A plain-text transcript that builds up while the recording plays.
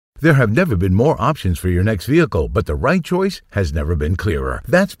There have never been more options for your next vehicle, but the right choice has never been clearer.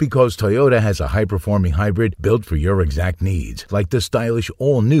 That's because Toyota has a high-performing hybrid built for your exact needs, like the stylish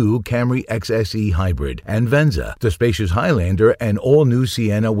all-new Camry XSE Hybrid and Venza, the spacious Highlander and all-new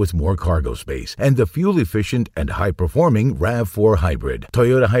Sienna with more cargo space, and the fuel-efficient and high-performing RAV4 Hybrid.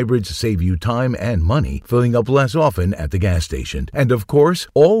 Toyota hybrids save you time and money, filling up less often at the gas station. And of course,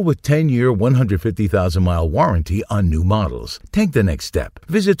 all with 10-year, 150,000-mile warranty on new models. Take the next step.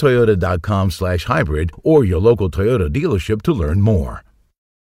 Visit Toyota.com/hybrid or your local Toyota dealership to learn more.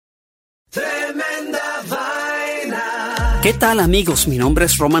 ¿Qué tal, amigos? Mi nombre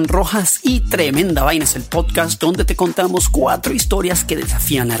es Roman Rojas y Tremenda Vaina es el podcast donde te contamos 4 historias que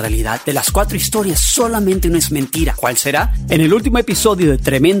desafían la realidad. De las 4 historias, solamente una es mentira. ¿Cuál será? En el último episodio de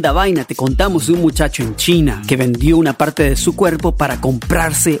Tremenda Vaina te contamos de un muchacho en China que vendió una parte de su cuerpo para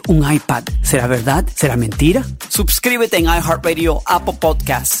comprarse un iPad. ¿Será verdad? ¿Será mentira? Suscríbete en iHeartRadio, Apple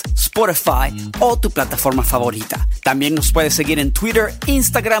Podcasts, Spotify o tu plataforma favorita. También nos puedes seguir en Twitter,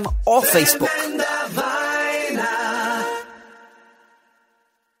 Instagram o Facebook.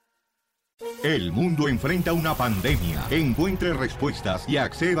 El mundo enfrenta una pandemia. Encuentre respuestas y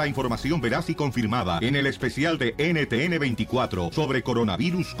acceda a información veraz y confirmada en el especial de NTN24 sobre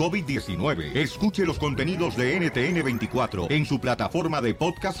coronavirus COVID-19. Escuche los contenidos de NTN24 en su plataforma de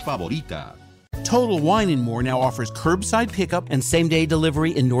podcast favorita. Total Wine & More now offers curbside pickup and same-day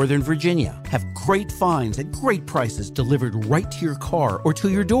delivery in Northern Virginia. Have great finds at great prices delivered right to your car or to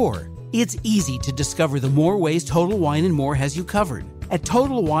your door. It's easy to discover the more ways Total Wine & More has you covered at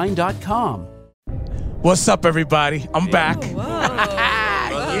TotalWine.com. What's up, everybody? I'm back.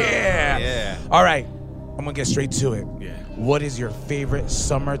 Yeah. All right. I'm going to get straight to it. Yeah. What is your favorite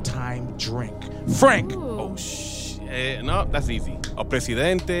summertime drink? Frank. Oh, no, that's easy. El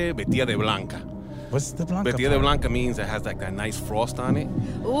Presidente Vestida de Blanca. What's the Blanca? Vestida de Blanca means it has like that nice frost on it.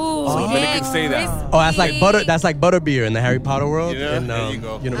 Ooh, So yeah, Dominicans say that. Oh, that's like butter. That's like butterbeer in the Harry Potter world. Yeah, in, there you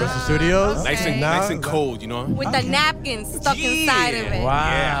go. Universal Studios. Nice and cold, you know. with the napkin stuck inside of it. Wow.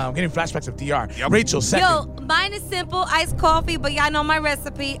 Yeah. I'm getting flashbacks of DR. Yep. Rachel, second. Yo, mine is simple, iced coffee, but y'all know my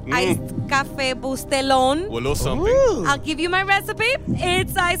recipe. Iced café bustelón. With a little something. Ooh. I'll give you my recipe.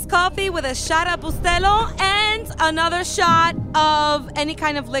 It's iced coffee with a shot of Bustelo and another shot of any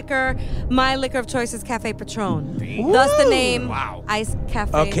kind of liquor. My liquor of choice is Café Patron. Thus the name, Wow. Iced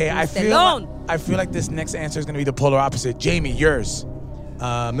Café Okay, I Bustelón. feel like this next answer is going to be the polar opposite. Jamie, yours.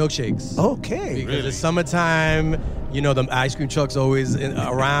 Milkshakes. Okay. Because it's summertime, you know the ice cream truck's always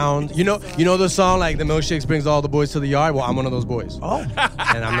around. You know the song like the milkshakes brings all the boys to the yard. Well, I'm one of those boys. Oh,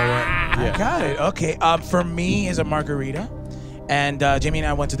 And I'm the one. I got it. Okay. For me is a margarita. And Jamie and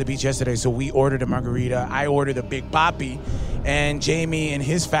I went to the beach yesterday, so we ordered a margarita. I ordered a big papi, and Jamie, in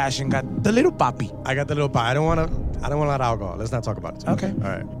his fashion, got the little papi. I got the little pie. I don't want a lot of alcohol. Let's not talk about it. Okay. All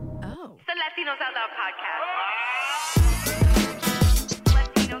right. Oh. The Latinos Out Loud podcast.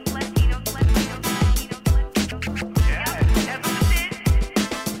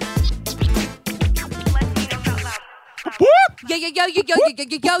 Yo yo yo yo yo yo yo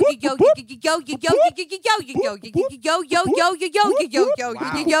yo yo yo yo yo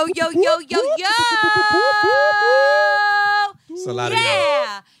yo yo yo yo yo.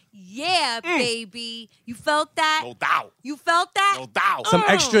 Yeah, baby. You felt that? No doubt. You felt that? No doubt. Some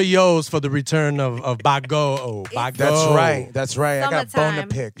extra yos for the return of Bago. Oh, Bago. That's right. I got bone to Summertime.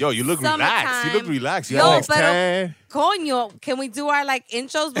 pick. Yo, you look relaxed. You look Summertime. relaxed. You Yo, have like pero- 10. Coño, can we do our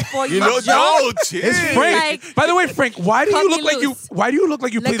intros before you You know, jump? no, chill. It's Frank. Like, By the way, Frank, why do cut you me look like you? loose. Why do you look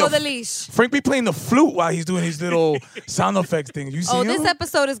like you Let play go the the leash. Frank be playing the flute while he's doing his little sound effects thing. You see Oh, him? this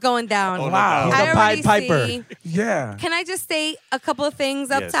episode is going down. Oh, no Wow. He's doubt. I the Pied already Piper. see. Yeah. Can I just say a couple of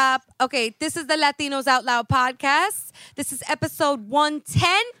things up Yes. top? Okay, this is the Latinos Out Loud podcast. This is episode 110.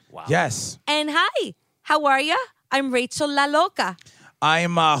 Wow. Yes. And hi, how are ya? I'm Rachel La Loca.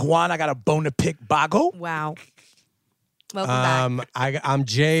 I'm Juan. I got a bone to pick. Bago. Wow. Welcome back. I'm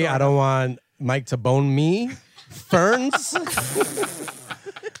Jay. I don't want Mike to bone me. Ferns.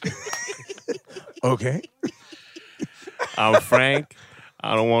 Okay. I'm Frank.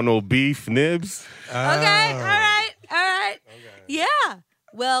 I don't want no beef, nibs. Okay, all right. Yeah.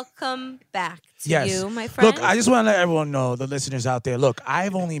 Welcome back to Yes. you, my friend. Look, I just want to let everyone know, the listeners out there. Look,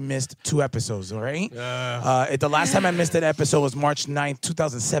 I've only missed 2 episodes, all right? The last time I missed an episode was March 9th,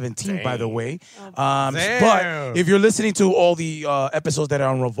 2017, by the way. But if you're listening to all the episodes that are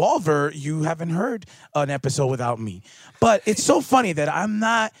on Revolver, you haven't heard an episode without me. But it's so funny that I'm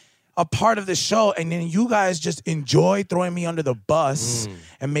not a part of the show, and then you guys just enjoy throwing me under the bus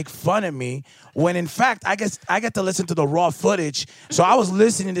and make fun of me, when in fact I get to listen to the raw footage. So I was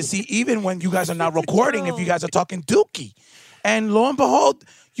listening to see even when you guys are not recording, if you guys are talking dookie. And lo and behold,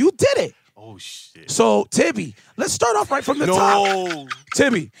 You did it. Oh shit. So Tibby, let's start off right from the top.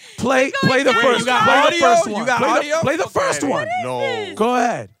 Tibby, play the first. You got play audio? the first one. You got play audio? play the first one. No. Go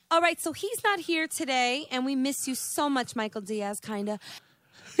ahead. All right, so he's not here today, and we miss you so much, Michael Diaz, kinda.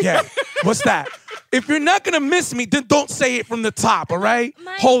 Yeah. What's that? If you're not gonna miss me, then don't say it from the top. All right?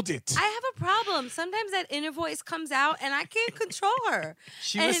 Mike, Hold it. I have a problem. Sometimes that inner voice comes out, and I can't control her.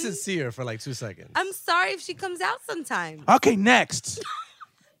 She And was sincere for like 2 seconds. I'm sorry if she comes out sometimes. Okay, next.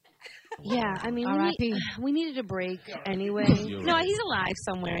 Yeah, I mean, we needed a break anyway. No, he's alive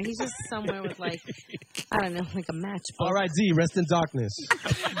somewhere. He's just somewhere with like, I don't know, like a matchbook. All right, D, rest in darkness.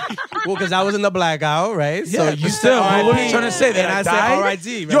 Well, because I was in the blackout, right? Yeah, so but you still, said, what are you trying to say? That and I said, died? all right,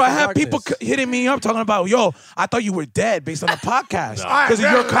 D. Yo, I have people hitting me up talking about, yo, I thought you were dead based on the podcast because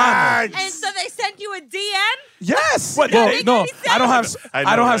of your comments. And so they sent you a DM? Yes. What, Well, make no, any sense? I don't have. I I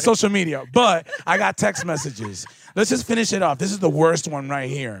know, don't have right? social media, but I got text messages. Let's just finish it off. This is the worst one right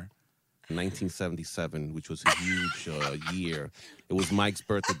here. 1977, which was a huge year. It was Mike's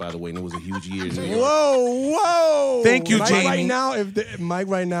birthday, by the way, and it was a huge year in New York. Whoa. Thank you, Mike Jamie. Mike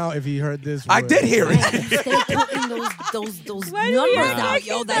right now, if he heard this. I did hear it. Stay putting those Why do we numbers hear out, that?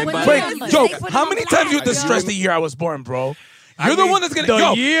 yo. That Wait, would Wait, be yo, Stay putting how them many on times you have to blast. stress the year I was born, bro? You're the one that's gonna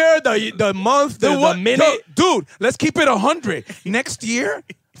the year, the month, the minute. Yo, dude, let's keep it 100. Next year,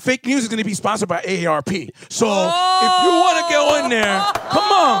 fake news is gonna be sponsored by AARP. So if you want to go in there, come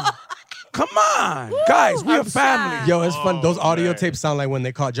on. Come on. Guys, we a family. Yo, it's fun. Those audio tapes sound like when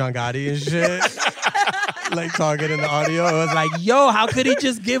they caught John Gotti and shit. Like talking in the audio. It was like, yo, how could he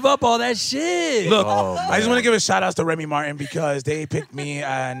just give up all that shit? Look, I just want to give a shout out to Remy Martin because they picked me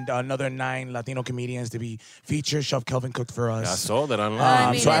and another 9 Latino comedians to be featured. Chef Kelvin cooked for us. I saw that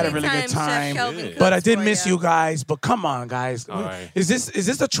online. So I had a really good time. But I did miss you guys. But come on, guys. All right. Is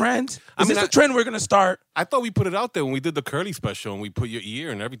this a trend? I Is mean, this a trend we're going to start? I thought we put it out there when we did the Curly special and we put your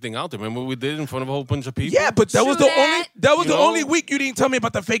ear and everything out there. Remember what we did in front of a whole bunch of people? Yeah, but that was the only You know? only week you didn't tell me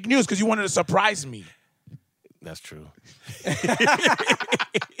about the fake news because you wanted to surprise me. That's true. Yeah,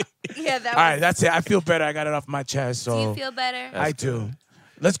 that was. All right, that's it. I feel better. I got it off my chest. So Do you feel better? I do.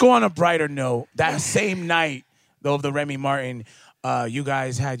 Let's go on a brighter note. That same night, though, of the Remy Martin, you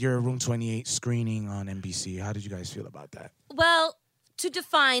guys had your Room 28 screening on NBC. How did you guys feel about that? Well, to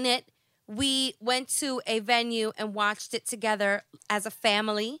define it, we went to a venue and watched it together as a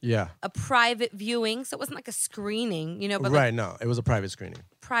family. Yeah. A private viewing. So it wasn't like a screening, you know, but Right, like no. It was a private screening.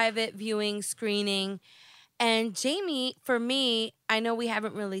 private viewing, screening. And Jamie, for me, I know we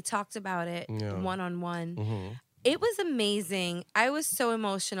haven't really talked about it one-on-one. Mm-hmm. It was amazing. I was so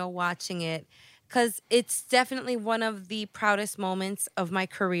emotional watching it because it's definitely one of the proudest moments of my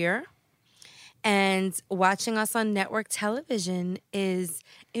career. And watching us on network television is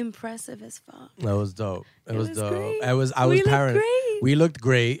impressive as fuck. That was dope. It was dope. great. I was We looked paranoid. great. We looked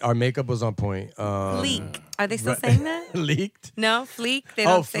great. Our makeup was on point. Fleek. Are they still saying that? Leaked? No, fleek. They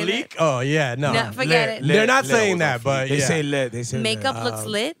don't say Fleek? that. Oh, yeah, no. No, forget it. They're not Lit. saying that, but They yeah. say lit. They say Makeup lit. looks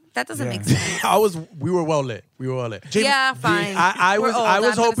lit. That doesn't yeah. make sense. We were well lit. Yeah, fine. I We're was old. I I'm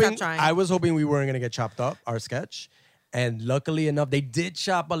was gonna hoping stop trying. I was hoping we weren't gonna get chopped up, our sketch. And luckily enough, they did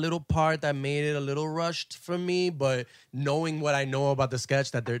chop a little part that made it a little rushed for me. But knowing what I know about the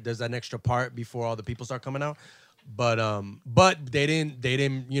sketch, that there's an extra part before all the people start coming out. But they didn't they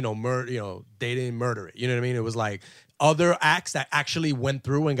didn't murder it. You know what I mean? It was like other acts that actually went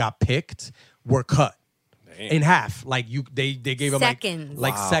through and got picked were cut in half. Like they gave them Seconds.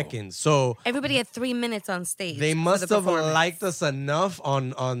 like seconds. So Everybody had 3 minutes on stage. they for must the have performance. liked us enough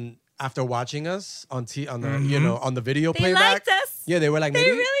on after watching us on the on the video They playback. liked us. Yeah, they were like They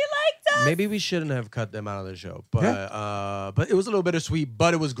maybe really liked us. maybe we shouldn't have cut them out of the show. But it was a little bittersweet.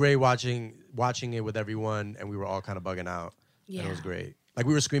 But it was great watching it with everyone, and we were all kind of bugging out. And it was Yeah. great. Like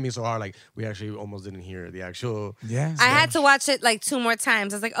we were screaming so hard, like we actually almost didn't hear the actual. Yeah. I had to watch it like 2 more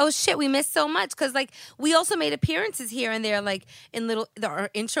times. I was like, oh shit, we missed so much. Because like we also made appearances here and there, like in our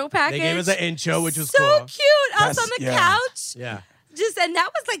intro package. They gave us an intro, which was so cool. cute. Us That's- on the yeah. couch. Yeah. And that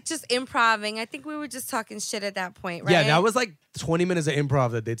was like just improving. I think we were just talking shit at that point, right? Yeah, that was like 20 minutes of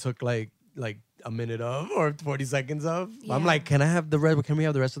improv that they took like a minute of or 40 seconds of. I'm Yeah. like, can we have the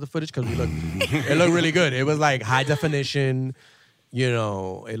rest of the footage? Because it looked really good. It was like high definition. You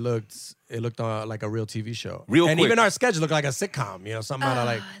know, it looked like a real TV show. Real and quick. even our sketch looked like a sitcom. You know, something out of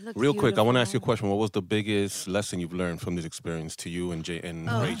like. Real quick, I want to ask you a question. What was the biggest lesson you've learned from this experience to you and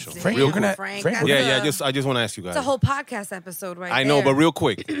Rachel? Frank, real we're quick. gonna- Frank, Frank, that's Yeah, a- I just want to ask you guys. It's a whole podcast episode right I know, there. but real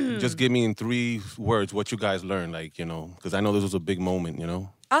quick, just give me in 3 words what you guys learned, like, because I know this was a big moment,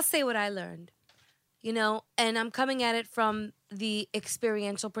 I'll say what I learned. you know, and I'm coming at it from the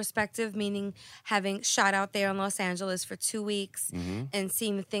experiential perspective, meaning having shot out there in Los Angeles for 2 weeks and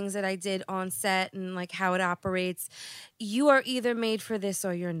seeing the things that I did on set and like how it operates. You are either made for this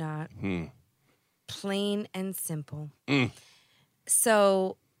or you're not. Plain and simple.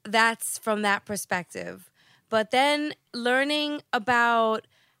 So that's from that perspective. But then learning about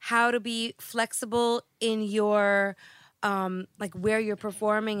how to be flexible in your like where you're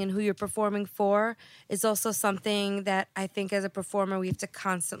performing and who you're performing for is also something that I think as a performer we have to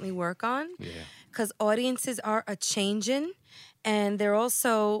constantly work on. Because audiences are a-changing, and they're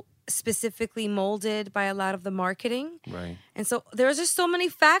also specifically molded by a lot of the marketing. Right. And so there's just so many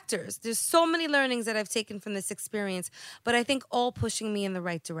factors. There's so many learnings that I've taken from this experience, but I think all pushing me in the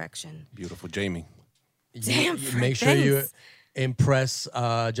right direction. Beautiful. Jamie. Damn, You make sure you impress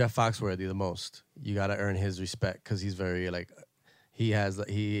Jeff Foxworthy the most. You got to earn his respect because he's very like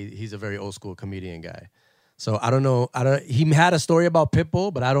he's a very old school comedian guy. So I don't know. He had a story about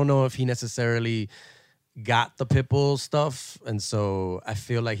Pitbull, but I don't know if he necessarily got the Pitbull stuff. And so I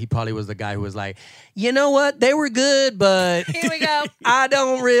feel like he probably was the guy who was like, you know what, they were good, but here we go. I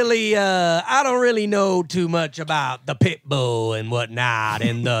don't really know too much about the Pitbull and whatnot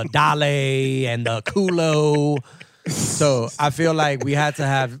and the Dale and the Kulo. So I feel like we had to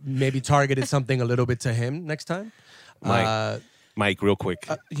have maybe targeted something a little bit to him next time. Mike, real quick.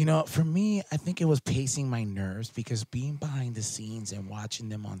 You know, for me, I think it was pacing my nerves because being behind the scenes and watching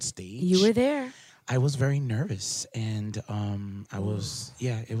them on stage. You were there. I was very nervous, and I was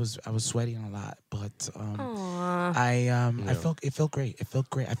sweating a lot, but it felt great. It felt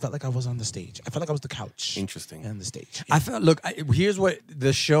great. I felt like I was on the stage. I felt like I was the couch. Interesting. On the stage. I felt, here's what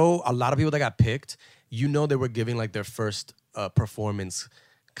the show, a lot of people that got picked, you know, they were giving like their first performance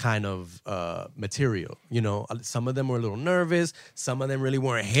kind of material. You know, some of them were a little nervous. Some of them really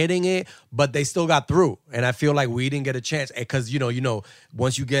weren't hitting it, but they still got through. And I feel like we didn't get a chance because, you know,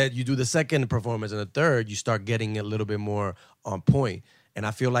 once you do the second performance and the third, you start getting a little bit more on point. And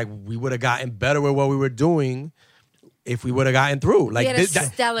I feel like we would have gotten better with what we were doing if we would have gotten through. Like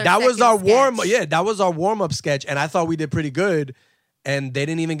that was our warm-up. Yeah, that was our warm-up sketch. And I thought we did pretty good. And they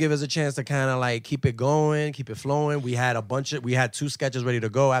didn't even give us a chance to kind of like keep it going, keep it flowing. We had 2 sketches ready to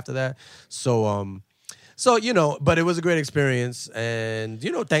go after that. So, you know, but it was a great experience. And,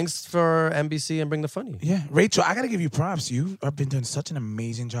 you know, thanks for NBC and Bring the Funny. Yeah. Rachel, I got to give you props. You have been doing such an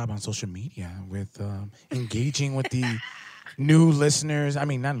amazing job on social media with engaging with the new listeners. I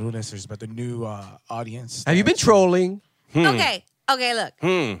mean, not new listeners, but the new audience. Have you been trolling? Okay, look.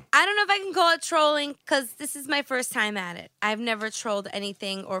 I don't know if I can call it trolling because this is my first time at it. I've never trolled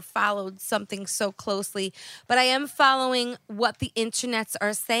anything or followed something so closely, but I am following what the internets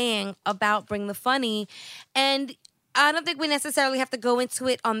are saying about Bring the Funny. And I don't think we necessarily have to go into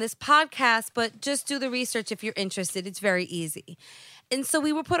it on this podcast, but just do the research if you're interested. It's very easy. And so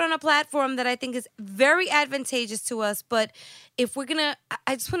we were put on a platform that I think is very advantageous to us, but if we're going to,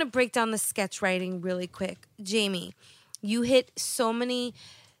 I just want to break down the sketch writing really quick. Jamie, you hit so many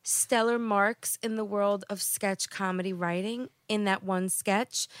stellar marks in the world of sketch comedy writing in that one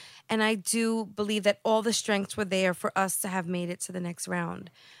sketch. And I do believe that all the strengths were there for us to have made it to the next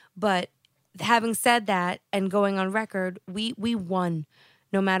round. But having said that and going on record, we won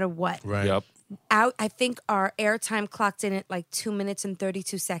no matter what. Right. Yep. I think our airtime clocked in at like 2 minutes and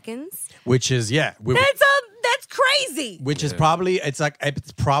 32 seconds. Which is, That's crazy. Which is probably, it's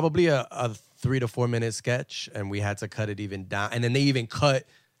probably a 3 to 4 minute sketch, and we had to cut it even down. And then they even cut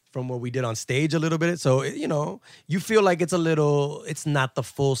from what we did on stage a little bit. So, you know, you feel like it's not the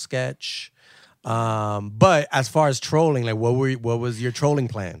full sketch. But as far as trolling, like what was your trolling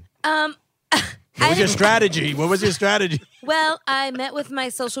plan? What was your strategy? Well, I met with my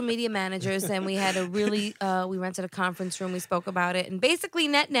social media managers and we had we rented a conference room. We spoke about it. And basically,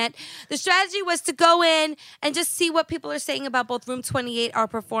 net, the strategy was to go in and just see what people are saying about both Room 28, our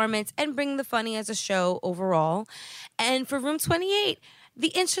performance, and Bring the Funny as a show overall. And for Room 28, the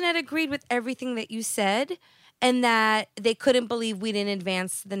internet agreed with everything that you said and that they couldn't believe we didn't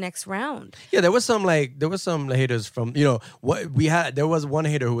advance to the next round. Yeah, there was some haters from, you know, there was one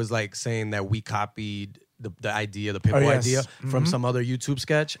hater who was like saying that we copied the Pitbull idea from some other YouTube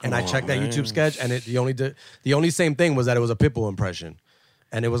sketch, and I checked that YouTube sketch, and the only same thing was that it was a Pitbull impression,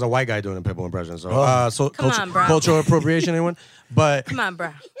 and it was a white guy doing a Pitbull impression. So, cultural appropriation, anyone? But come on,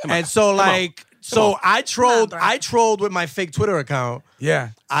 bro. And so I trolled with my fake Twitter account. Yeah.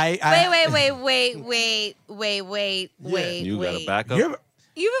 Wait. You got to back up. You have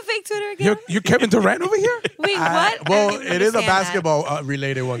a fake Twitter account? You're Kevin Durant over here? Wait, what? Well, it is a basketball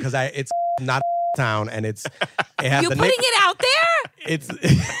related one because it's not town, and it has you putting it out there? It's.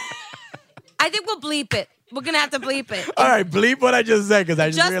 I think we'll bleep it. We're gonna have to bleep it. All right, bleep what I just said because I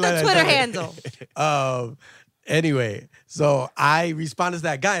just realized the Twitter I said it. handle. Anyway, so I responded to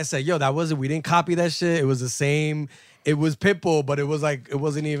that guy and said, "Yo, we didn't copy that shit. It was the same. It was Pitbull, but it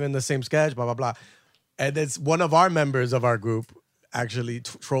wasn't even the same sketch. Blah blah blah." And it's one of our members of our group actually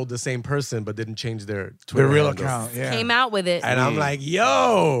trolled the same person, but didn't change their Twitter real handle. account. Yeah, Came out with it. And I'm like,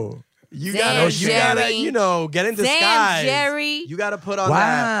 "Yo." You gotta, get in disguise. Jerry. You gotta put on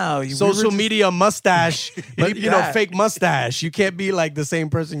Wow, that we social were just- media mustache, but that. fake mustache. You can't be like the same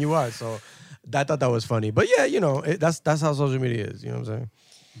person you are. So I thought that was funny. But yeah, that's how social media is. You know what I'm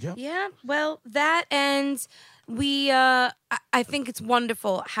saying? Yeah, well, that and we I think it's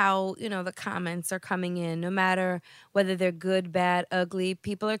wonderful how, the comments are coming in, no matter whether they're good, bad, ugly.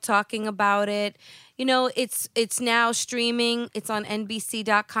 People are talking about it. It's now streaming. It's on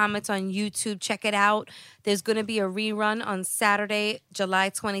NBC.com. It's on YouTube. Check it out. There's going to be a rerun on Saturday, July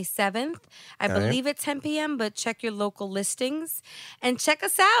 27th. I believe at 10 p.m., but check your local listings and check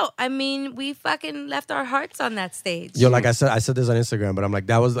us out. I mean, we fucking left our hearts on that stage. Yo, like I said this on Instagram, but I'm like,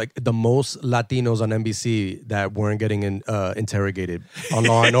 that was like the most Latinos on NBC that weren't getting interrogated on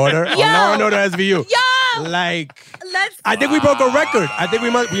Law and Order. On Law and Order SVU. Yo! Like, I think we broke a record. I think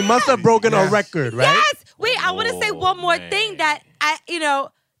we must have broken a record, right? Yes! Wait, I want to say one more thing that I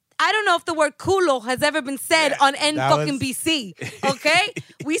don't know if the word culo has ever been said on NBC. Okay?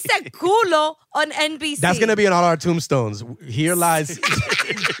 We said culo on NBC. That's going to be on all our tombstones. Here lies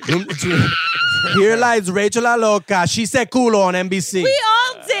Here lies Rachel La Loca. She said culo on NBC. We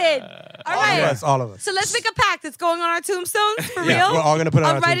all did. All right. Yes, all of us. So let's make a pact. It's going on our tombstones for real. Yeah, we're all going to put it on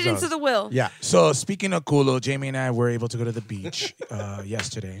I'll our write it tombstones. into the will. Yeah. So speaking of culo, Jamie and I were able to go to the beach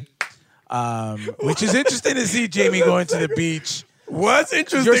yesterday, which is interesting to see Jamie going to the beach. What's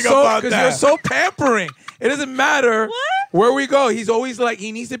interesting about that? Because you're so pampering. It doesn't matter where we go. He's always like,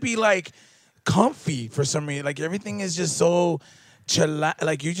 he needs to be like comfy for some reason. Like everything is just so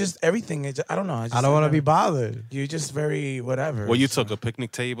like you just, everything is, I don't know. I don't want to be bothered. You're just very whatever. Well, you took a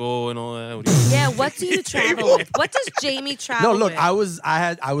picnic table and all that. Yeah, what do you travel with? What does Jamie travel No, look, with?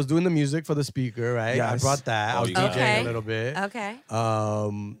 I was doing the music for the speaker, right? Yes. I brought that. I was Okay. DJing a little bit. Okay.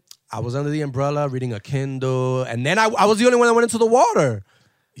 I was under the umbrella reading a Kindle, and then I was the only one that went into the water.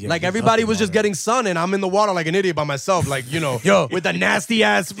 Yeah, like we everybody love the was just water. getting sun, and I'm in the water like an idiot by myself, like Yo. with the nasty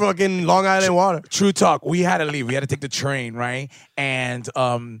ass fucking Long Island water. True talk. We had to leave. We had to take the train, right? And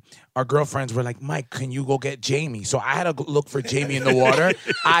our girlfriends were like, Mike, can you go get Jamie? So I had to look for Jamie in the water.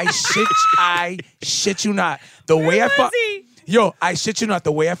 I shit you not. The way I found... Yo, I shit you not.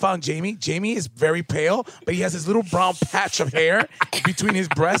 The way I found Jamie is very pale, but he has this little brown patch of hair between his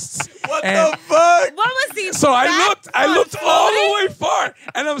breasts. What the fuck? What was he? So I looked all the way far,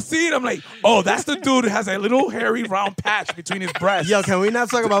 and I'm like, oh, that's the dude who has a little hairy round patch between his breasts. Yo, can we not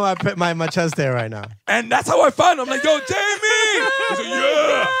talk about my chest hair right now? And that's how I found him. I'm like, yo, Jamie! He's like,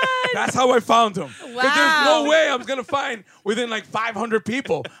 yeah. That's how I found him. Because there's no way I was going to find within like 500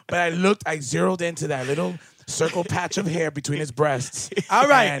 people. But I zeroed into that little circle patch of hair between his breasts. All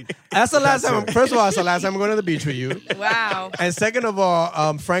right. And That's the last that's time. it. First of all, that's the last time I'm going to the beach with you. Wow. And second of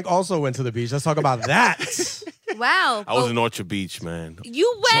all, Frank also went to the beach. Let's talk about that. Wow. I was in Orchard Beach, man.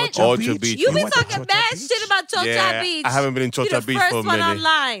 You went. Orchard Beach. You've been went to talking Chocha mad Beach? shit about Chocha Yeah, Beach. I haven't been in You're Chocha the Beach first for a one minute.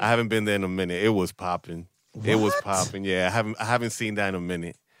 online. I haven't been there in a minute. It was popping. It was popping. Yeah, I haven't seen that in a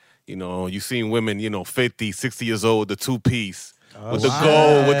minute. You've seen women, 50, 60 years old, the two-piece. With the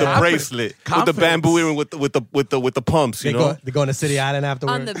gold, with the bracelet, with the bamboo earring, with the pumps, They go on to City Island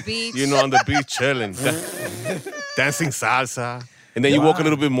afterwards. On the beach. on the beach chilling, dancing salsa, and then you walk a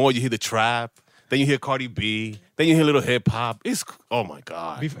little bit more, you hear the trap, then you hear Cardi B, then you hear a little hip hop. Oh my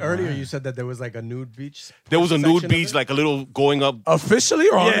god! Earlier you said that there was like a nude beach. There was a section nude of beach, it? like a little going up. Officially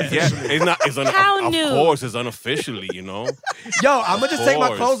or unofficially? Yeah, it's not. It's How of nude? course, it's unofficially, Yo, I'm gonna just take my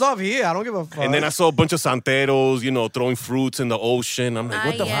course. clothes off here. I don't give a fuck. And then I saw a bunch of santeros, throwing fruits in the ocean. I'm like,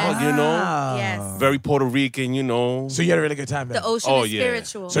 what the yes. fuck, Yes. Very Puerto Rican, So you had a really good time then? The ocean Oh, is yeah.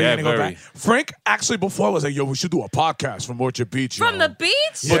 spiritual. So Yeah, you're going to go very. back? Frank actually before was like, yo, we should do a podcast from Orchard Beach. From yo. the beach?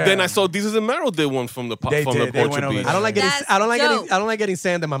 Yeah. But then I saw Jesus and Meryl did one from the They from did. the They went Orchard over Beach. there. I don't like getting. That's I don't like getting. dope. I don't like getting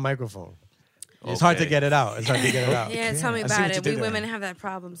sand in my microphone. It's hard to Okay. get it out. It's hard to get it out. Yeah, tell me I see about what you it. did We there. women have that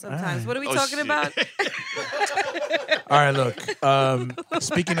problem sometimes. What are we Oh, talking shit. about? All right, look.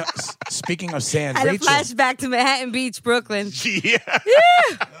 Speaking of sand, I had a Rachel. flashback to Manhattan Beach, Brooklyn. Yeah.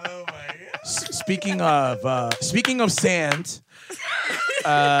 Speaking of sand,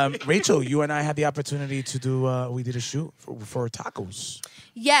 Rachel, you and I had the opportunity to do. We did a shoot for tacos.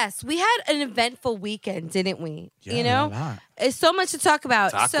 Yes, we had an eventful weekend, didn't we? Yeah, you know, a lot. It's so much to talk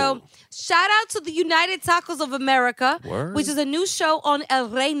about. Taco. So shout out to the United Tacos of America, Word. which is a new show on El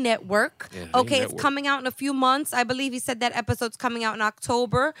Rey Network. El Rey Okay, it's Network. coming out in a few months. I believe he said that episode's coming out in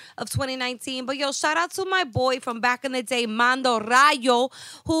October of 2019. But yo, shout out to my boy from back in the day, Mando Rayo,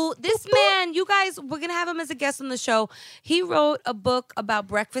 who this man, you guys, we're going to have him as a guest on the show. He wrote a book about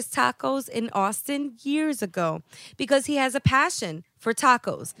breakfast tacos in Austin years ago because he has a passion for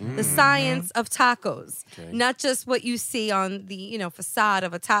tacos, the science of tacos, not just what you see on the facade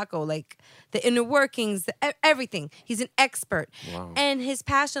of a taco, like the inner workings, everything. He's an expert, and his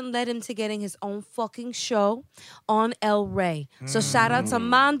passion led him to getting his own fucking show on El Rey. So shout out to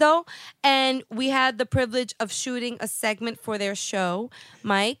Mando, and we had the privilege of shooting a segment for their show.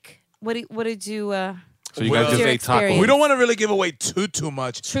 Mike, what did you? So you guys just ate tacos. We don't want to really give away too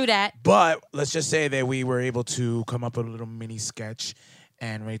much. True that. But let's just say that we were able to come up with a little mini sketch,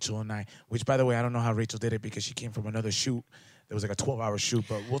 and Rachel and I, which by the way, I don't know how Rachel did it because she came from another shoot. There was like a 12-hour shoot,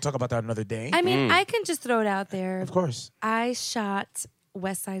 but we'll talk about that another day. I mean, I can just throw it out there. Of course. I shot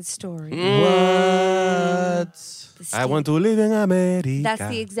West Side Story. What? I want to live in America. That's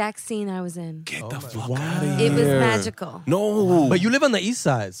the exact scene I was in. Get the fuck out of It was here. magical. No. But you live on the east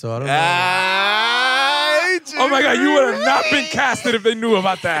side, so I don't know. Oh my God, you would have not been casted if they knew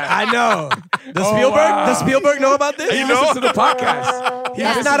about that. I know. Does Spielberg know about this? He listens to the podcast.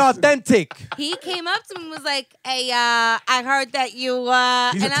 That's not authentic. He came up to me and was like, "Hey, I heard that you."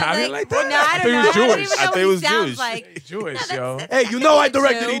 He's and I Italian was like that? No, I don't know. I thought he was I don't Jewish. even know I thought he what was he sounds Jewish. like. Jewish, yo. Hey, you know I Be a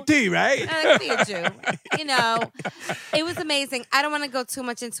directed Jew. E.T., right? Be a Jew. It was amazing. I don't want to go too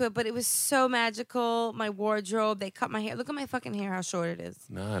much into it, but it was so magical. My wardrobe, they cut my hair. Look at my fucking hair, how short it is.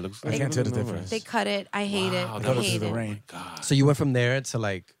 Nah, it looks I like can't tell the difference. They cut it. I hate it. I I thought it was hate the it. rain. So you went from there to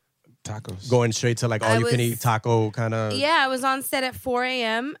like Tacos. going straight to like all you can was- eat taco kind of. Yeah, I was on set at 4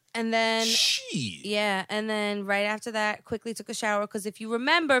 a.m. and then and then right after that, quickly took a shower because if you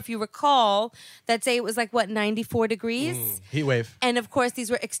recall, that day it was like 94 degrees. Heat wave. And of course,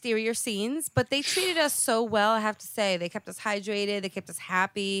 these were exterior scenes, but they treated us so well, I have to say. They kept us hydrated. They kept us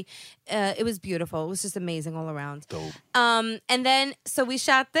happy. It was beautiful. It was just amazing all around. Dope. And then, so we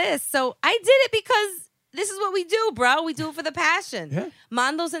shot this. So I did it because this is what we do, bro. We do it for the passion. Yeah.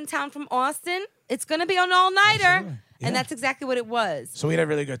 Mondo's in town from Austin. It's going to be an all-nighter. Absolutely. Yeah. And that's exactly what it was. So we had a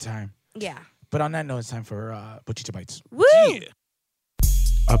really good time. Yeah. But on that note, it's time for Buchita Bites. Woo!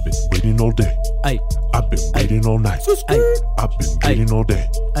 I've been waiting all day. Ay, I've been waiting all night. ay, I've been waiting all day.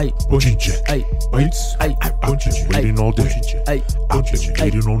 ay, Buchiche. ay, Bites. ay, I've been waiting all day. ay, I've been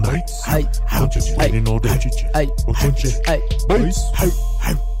waiting all night. ay, I've been waiting all day. ay, Buchiche. ay. Bites.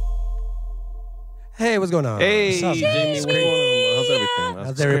 Hey, what's going on? Hey, What's up, Jamie, what's going on? How's everything?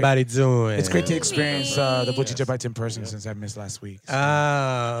 How's everybody doing? It's great to experience the Buchita Bites in person since I missed last week.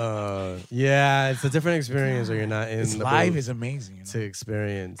 Yeah, it's a different experience when you're not in It's the live booth is amazing. You know? to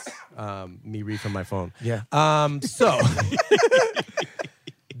experience me read from my phone. Yeah. So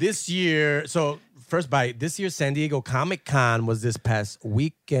this year, first bite. This year's San Diego Comic Con was this past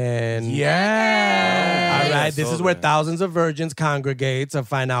weekend. Yeah. All right, this is where thousands of virgins congregate to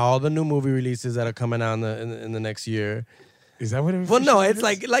find out all the new movie releases that are coming out in the next year. Is that what it Well, no,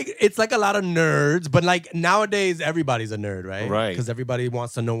 officially it's is? it's like a lot of nerds, but like nowadays everybody's a nerd, right? Right. Because everybody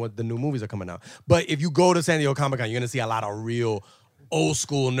wants to know what the new movies are coming out. But if you go to San Diego Comic Con, you're gonna see a lot of real old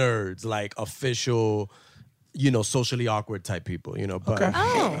school nerds, like official, socially awkward type people, But Okay.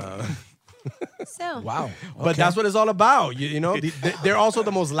 Oh. So. Wow. but that's what it's all about. They're also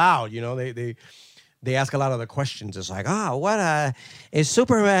the most loud. They ask a lot of the questions. It's like, what is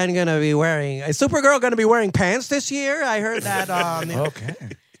Superman gonna be wearing? Is Supergirl gonna be wearing pants this year? I heard that. Okay.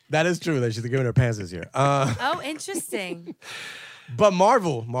 That is true. That she's giving her pants this year. Oh, interesting. But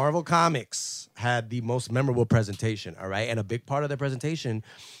Marvel Comics had the most memorable presentation. All right, and a big part of their presentation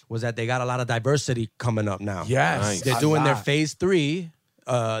was that they got a lot of diversity coming up now. Yes. Nice. They're A doing their lot. phase 3.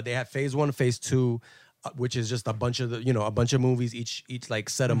 They have phase 1, phase 2, which is just a bunch of a bunch of movies. Each like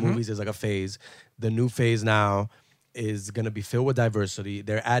set of movies is like a phase. The new phase now is gonna be filled with diversity.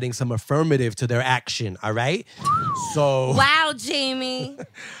 They're adding some affirmative to their action. All right. So Wow, Jamie.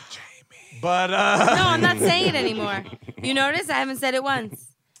 but No, I'm not saying it anymore. You notice? I haven't said it once.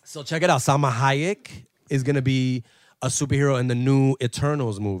 so check it out. Salma Hayek is gonna be a superhero in the new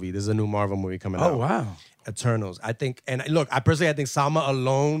Eternals movie. This is a new Marvel movie coming out. Oh, wow. Eternals. I think, and look, I personally think Salma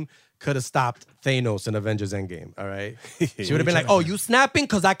alone could have stopped Thanos in Avengers Endgame. All right, she would have been like, "Oh, you snapping?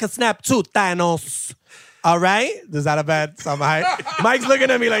 Cause I can snap too, Thanos." All right, is that a bad Salma Hayek? Mike's looking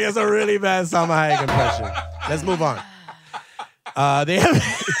at me like it's a really bad Salma Hayek impression. Let's move on. They have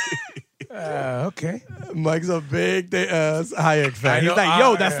Okay. Mike's a big Hayek fan. I He's know, like,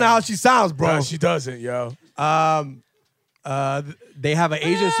 "Yo, that's not how she sounds, bro." No, she doesn't, yo. They have an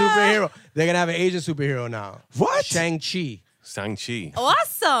Asian superhero. They're gonna have an Asian superhero now. What? Shang-Chi. Shang-Chi.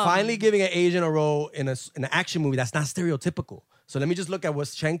 Awesome. Finally giving an Asian a role in an action movie that's not stereotypical. So let me just look at what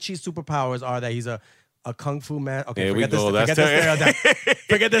Shang-Chi's superpowers are. That he's a kung fu man. Okay, There we forget go. the stereotype.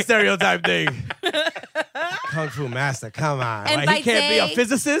 Forget the stereotype thing. Kung fu master, come on. And Like, he can't be a Bate.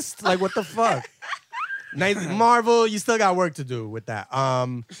 physicist? Like, what the fuck? Marvel, you still got work to do with that.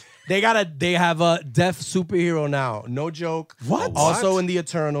 They have a deaf superhero now. No joke. What? Also in the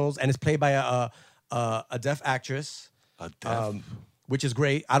Eternals, and it's played by a deaf actress. Which is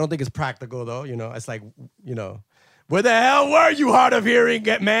great. I don't think it's practical though. You know, it's like, you know, where the hell were you, hard of hearing,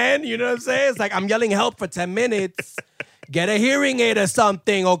 man? You know what I'm saying? It's like I'm yelling help for 10 minutes. Get a hearing aid or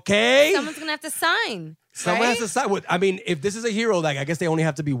something, okay? Someone's gonna have to sign. Someone right? has to side with. I mean, if this is a hero, like I guess they only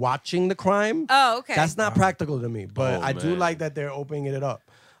have to be watching the crime. Oh, okay. That's not practical to me, but I do man. like that they're opening it up.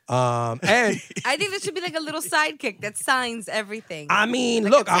 And I think there should be like a little sidekick that signs everything. I mean,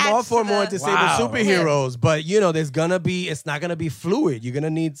 Like look, I'm all attached for to more the- disabled superheroes, but you know, it's not gonna be fluid. You're gonna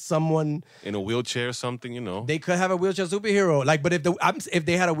need someone. In a wheelchair or something, you know. They could have a wheelchair superhero, like, but if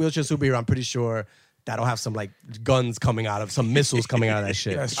they had a wheelchair superhero, I'm pretty sure that'll have some like guns coming out of some missiles coming out of that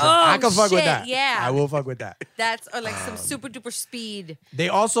shit. That's true. I can fuck with shit, that. yeah. I will fuck with that. That's or like some super duper speed. They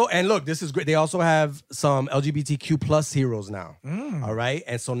also, and look, this is great. They also have some LGBTQ plus heroes now. All right.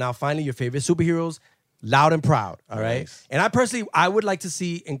 And so now finally your favorite superheroes, loud and proud. All right. Nice. And I would like to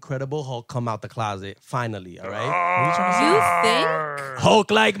see Incredible Hulk come out the closet finally. All right. You think?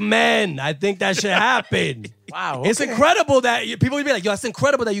 Hulk like men. I think that should happen. Wow. It's okay. incredible that people would be like, yo, it's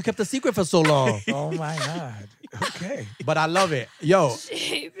incredible that you kept the secret for so long. Oh my God. Okay. But I love it. Yo,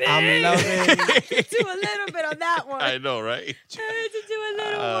 I'm loving. Do a little bit on that one. I know, right? I had to do a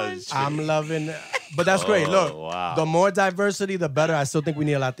little one. I'm loving, but that's great. Look, wow. the more diversity, the better. I still think we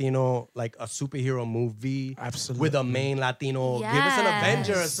need a Latino, like a superhero movie, Absolutely. with a main Latino. Give us an Yes.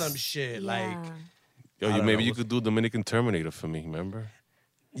 Avenger or some shit. Like, Yo, I don't maybe know. you could do Dominican Terminator for me, remember?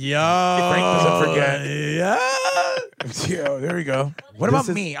 yo, Frank doesn't forget. Yeah. Yo, there we go. What This about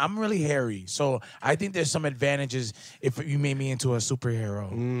is- me? I'm really hairy, so I think there's some advantages if you made me into a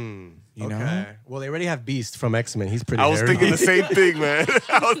superhero. You know? Okay. Well, they already have Beast from X-Men. He's pretty. I was hairy. thinking the same thing, man.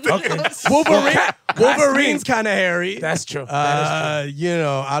 I was thinking. Okay. Wolverine. That's Wolverine's me. kind of hairy. That's true. That is true. You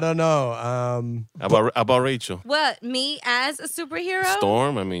know, I don't know. How about Rachel? What, me as a superhero?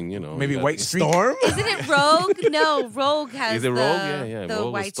 Storm? I mean, you know. Maybe you got- White Streak. Storm. Isn't it Rogue? No, Rogue has Is it the, Rogue? Yeah, the Rogue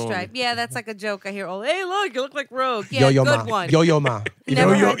or white Storm. stripe. Yeah, that's like a joke I hear. Oh, hey, look, you look like Rogue. Yeah, Yo-Yo good Ma. one. Yo-Yo Ma.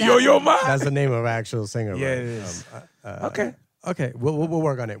 Never heard that Yo, one. Ma. That's the name of an actual singer. Yeah, right? it is. Okay. Okay. We'll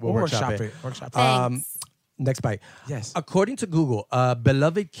work on it. We'll workshop it. Workshop it. Thanks. Next bite. Yes. According to Google,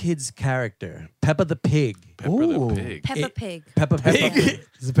 beloved kids character, Peppa the Pig. Pepper the Pig. Peppa Pig. Peppa Pig.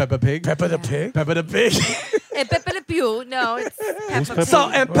 Is it Peppa Pig? Peppa the Pig. Peppa the Pig. And Peppa Le Pew. No, it's Peppa Pig. So,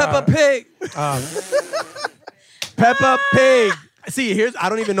 and Peppa Pig. Peppa Pig. See, I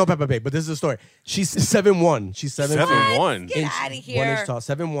don't even know Peppa Pig, but this is the story. She's 7'1". She's 7'1". 7'1". Get outta 1 here. inch tall.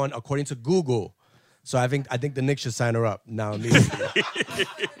 7'1", according to Google. So I think the Knicks should sign her up now.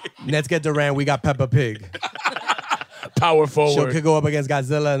 Let's get Durant. We got Peppa Pig. Power She forward. could go up against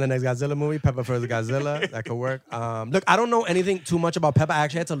Godzilla in the next Godzilla movie. Peppa versus Godzilla. That could work. Look, I don't know anything too much about Peppa. I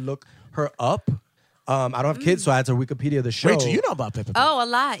actually had to look her up. I don't have kids, so I had to Wikipedia the show. Rachel, you know about Peppa Pig. Oh, a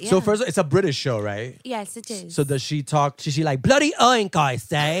lot. Yeah. So first, it's a British show, right? Yes, it is. So does she talk? She like, bloody oink, I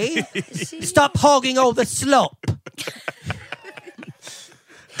say. Stop hogging all the slop.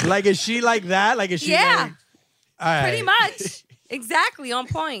 Like, is she like that? Like, is she Yeah. like... All right. Pretty much. Exactly on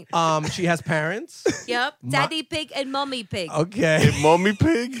point. She has parents? Yep. Daddy Pig and Mommy Pig. Okay. Mommy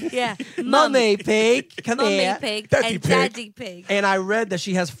Pig? Yeah. Mommy Pig, come Mommy here. Pig Daddy and Pig. Daddy Pig. And I read that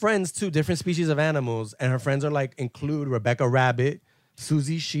she has friends too, different species of animals, and her friends are like include Rebecca Rabbit,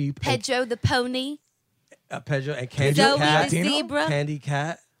 Susie Sheep, Pedro the pony. Pedro, and Candy Zoe Cat. the zebra. Candy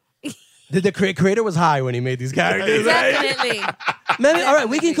Cat. The creator was high when he made these characters. Right? Definitely. Maybe, all right,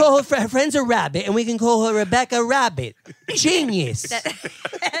 we can call her friends a rabbit, and we can call her Rebecca Rabbit. Genius.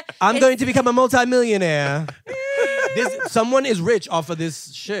 I'm going to become a multimillionaire. Someone is rich off of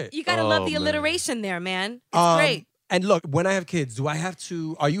this shit. You gotta love the man. alliteration there, man. It's great. And look, when I have kids,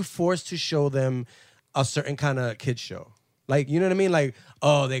 are you forced to show them a certain kind of kid show? Like, you know what I mean? Like,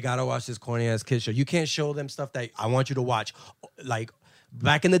 oh, they gotta watch this corny ass kid show. You can't show them stuff that I want you to watch. Like,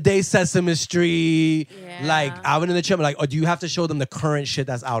 back in the day, Sesame Street, like Alvin and the Chipmunks. Like, or do you have to show them the current shit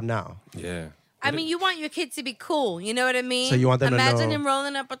that's out now? Yeah. I mean, you want your kid to be cool. You know what I mean? So you want them to Imagine know- him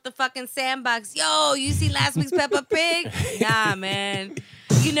rolling up at the fucking sandbox. Yo, you see last week's Peppa Pig? Nah, man.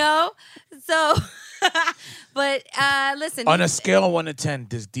 You know? So But listen. On a scale of 1 to 10,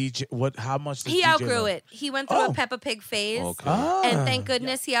 does DJ how much does he DJ outgrew love? it. He went through a Peppa Pig phase. Okay. And thank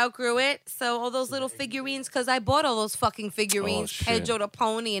goodness he outgrew it. So all those little figurines, because I bought all those fucking figurines, Pedro the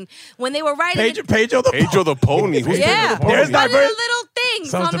Pony, and when they were writing Pedro the Pony. Who's yeah, There's running diverse. the little things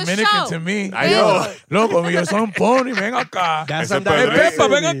Sounds on the Dominican show. to me. I know. Loco, yo soy un pony, ven acá. That's Ese some Hey, diversity. Pepa,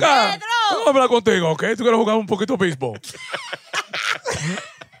 ven acá. Vamos a hablar contigo, ¿ok? Tú quieres jugar un poquito de béisbol.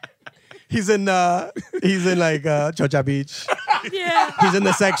 He's in like Chocha Beach. Yeah. He's in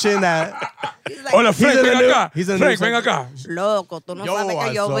the section that. Hola, Frank, in ven the new- acá. he's in the Frank, new ven section. acá. Loco, tú no sabes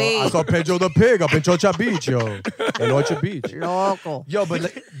que yo I vi. saw Pedro the Pig up in Chocha Beach, yo. In Orchard Beach. Loco. Yo,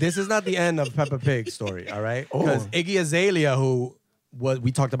 but this is not the end of Peppa Pig's story, all right? Oh. Because Iggy Azalea, who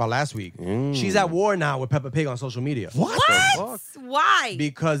we talked about last week, she's at war now with Peppa Pig on social media. What? Why?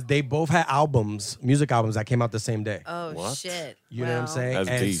 Because they both had music albums that came out the same day. Oh, shit. You know what I'm saying? That's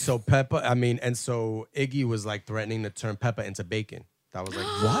and deep. so so Iggy was like threatening to turn Peppa into bacon. That was like,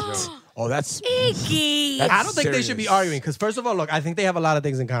 What? Oh, that's Iggy. I don't think they should be arguing because first of all, look, I think they have a lot of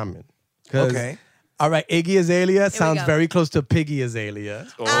things in common. 'Cause, Okay. All right, Iggy Azalea sounds go. very close to Piggy Azalea.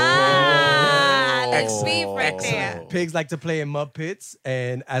 There's beef right there. Pigs like to play in mud pits,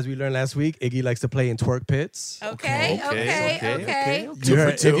 and as we learned last week, Iggy likes to play in twerk pits. Okay. You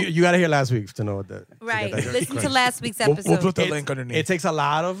got to hear last week to know what that. Right. Listen to last week's We'll episode. put the link underneath. It takes a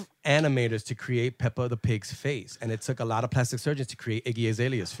lot of animators to create Peppa the Pig's face, and it took a lot of plastic surgeons to create Iggy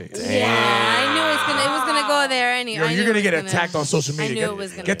Azalea's face. Yeah, I knew it was gonna go there anyway. You're gonna get attacked on social media. I knew it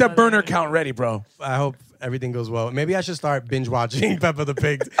was gonna Get go that burner there. count ready, bro. I hope everything goes well. Maybe I should start binge watching Peppa the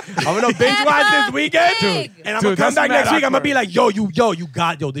Pig. I'm gonna binge watch this weekend, Pig. and I'm Dude, gonna come that's back mad next week. I'm gonna awkward. be like,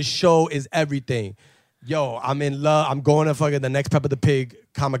 yo, this show is everything. Yo, I'm in love. I'm going to fucking the next Peppa the Pig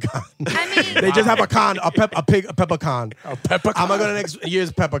Comic Con. I mean, They just have a con, a Peppa Con. A Peppa. I'm gonna go to next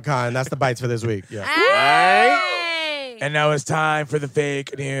year's Peppa Con. That's the bites for this week. Yeah. hey. And now it's time for the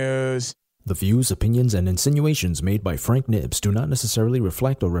fake news. The views, opinions, and insinuations made by Frank Nibbs do not necessarily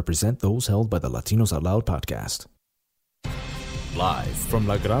reflect or represent those held by the Latinos Out Loud podcast. Live from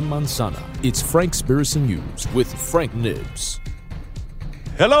La Gran Manzana, it's Frank Spiracy News with Frank Nibbs.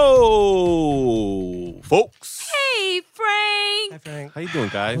 Hello, folks. Hey, Frank. Hi, Frank. How you doing,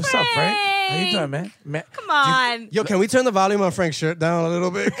 guys? What's up, Frank? How you doing, man? Come on. Yo, can we turn the volume on Frank's shirt down a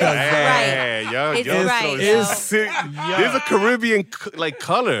little bit? 'Cause, Hey, yo, It's yo, right, so yo. sick. There's a Caribbean like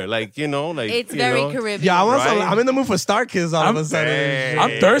color, like It's you very know. Caribbean. yeah, I want some. Right? I'm in the mood for Star Kids all of a sudden. Hey.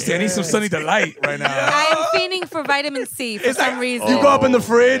 I'm thirsty. I need some Sunny Delight right now. I am fiending for vitamin C for some reason. You go up in the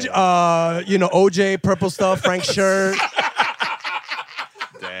fridge, OJ, purple stuff, Frank's shirt.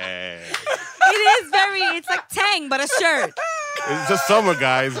 Damn. It's like Tang, but a shirt. It's just summer,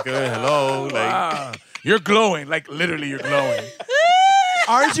 guys. Good. Hello. Like, Wow. You're glowing. Like, literally, you're glowing.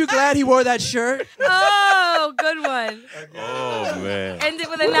 Aren't you glad he wore that shirt? Oh, good one. oh man. End it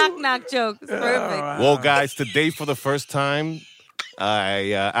with a knock-knock joke. It's perfect. Well, guys, today for the first time,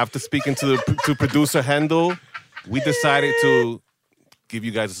 after speaking to producer Hendel, we decided to give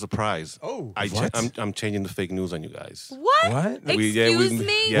you guys a surprise. Oh, I'm changing the fake news on you guys. What? Excuse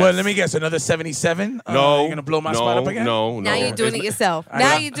me? Yes. Well, let me guess. Another 77? No. You're going to blow my spot up again? No. Now you're doing it yourself.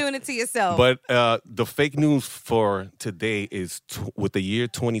 Now you're doing it to yourself. But the fake news for today is with the year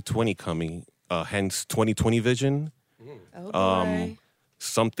 2020 coming, hence 2020 vision. oh, boy.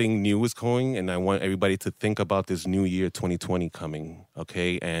 Something new is coming, and I want everybody to think about this new year 2020 coming,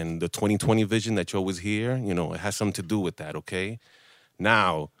 okay? And the 2020 vision that you always hear, it has something to do with that, okay?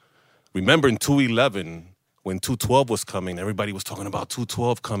 Now, remember in 2011, when 212 was coming, everybody was talking about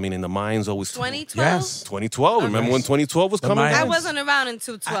 212 coming, and the Mayans always... 2012? Yes. 2012. Remember when 2012 was The coming? Mayans. I wasn't around in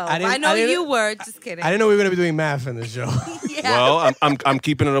 212. I didn't- I know I didn't- you were. Just kidding. I didn't know we were gonna be doing math in this show. Yeah. Well, I'm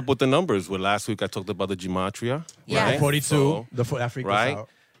keeping it up with the numbers. Well, last week I talked about the gematria. Yeah. Right? 42. So, That freaked us right? out.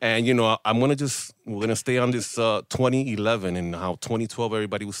 And, we're going to stay on this 2011 and how 2012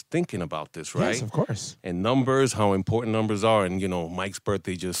 everybody was thinking about this, right? Yes, of course. And numbers, how important numbers are. And, Mike's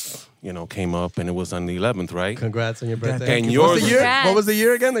birthday just, came up and it was on the 11th, right? Congrats on your birthday. And What's yours- the year? Congrats. What was the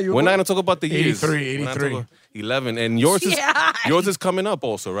year again that you We're not going to talk about the years. 83, We're not 83. talking about 11. And yours Yeah. is coming up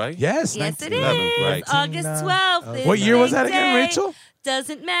also, right? Yes. Yes, it 11th, is. right. August 12th. What is year was my that again, day. Rachel?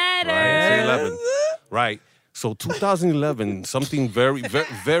 Doesn't matter. Right, it's 11. Right. So 2011, something very, very,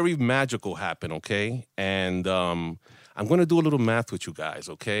 very magical happened, okay? And I'm going to do a little math with you guys,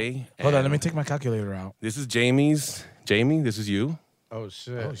 okay? Hold on. And Let me take my calculator out. This is Jamie's. Jamie, this is you. Oh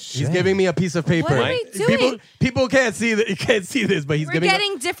shit. Oh, He's shit. giving me a piece of paper. What are we doing? People can't see that. You can't see this, but he's We're giving.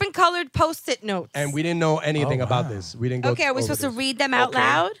 getting different colored Post-it notes. And we didn't know anything Oh, about wow. this. We didn't go. Okay, are we over supposed to this. read them out Okay.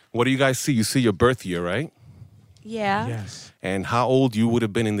 loud? What do you guys see? You see your birth year, right? Yeah. Yes. And how old you would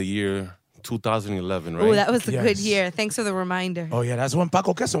have been in the year 2011, right? Oh, that was a good Yes. year. Thanks for the reminder. Oh yeah, that's when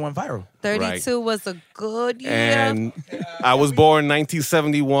Paco Queso went viral. 32 was a good year. And I was born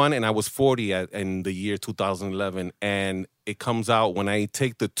 1971, and I was 40 in the year 2011. And it comes out when I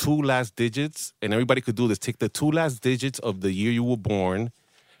take the two last digits, and everybody could do this. Take the two last digits of the year you were born,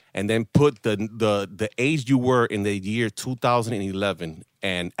 and then put the age you were in the year 2011,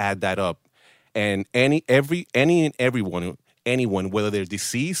 and add that up. And anyone, whether they're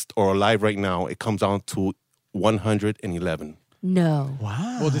deceased or alive right now, it comes down to 111. No.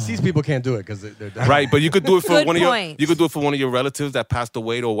 Wow. Well, deceased people can't do it because they're dying. Right, but you could do it for Good one of your point. you could do it for one of your relatives that passed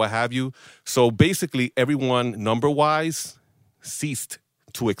away or what have you. So basically, everyone number wise ceased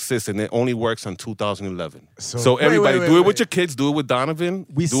to exist, and it only works on 2011. So everybody, do it with your kids, do it with Donovan,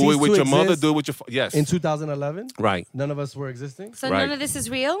 We do it ceased with to your mother, exist do it with your yes. In 2011, Right. None of us were existing. So Right. none of this is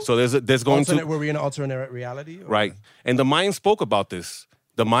real? So there's going to Were we in an alternate reality? Or? right, and the Mayan spoke about this.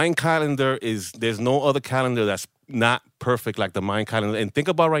 The Mayan calendar there's no other calendar that's not perfect like the Mayan calendar. And think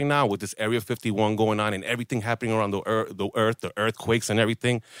about right now with this Area 51 going on and everything happening around the earthquakes and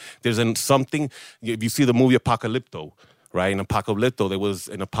everything. There's something. If you see the movie Apocalypto, right? In Apocalypto, there was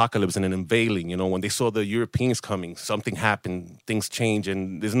an apocalypse and an unveiling. You know, when they saw the Europeans coming, something happened, things change,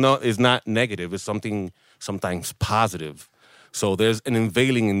 and it's not negative. It's something sometimes positive. So there's an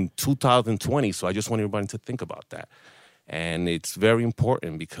unveiling in 2020. So I just want everybody to think about that. And it's very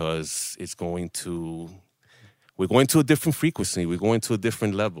important because we're going to a different frequency. We're going to a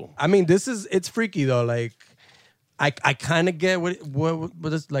different level. I mean, it's freaky though. Like, I kind of get what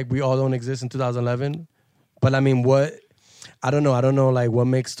it's like. We all don't exist in 2011, but I mean, I don't know. Like, what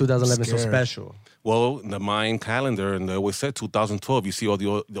makes 2011 so special? Well, the Mayan calendar, and they always said 2012. You see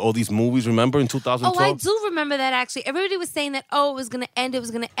all these movies, remember, in 2012? Oh, I do remember that, actually. Everybody was saying that, it was going to end,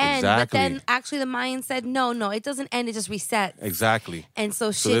 Exactly. But then, actually, the Mayans said, no, it doesn't end, it just resets. Exactly. And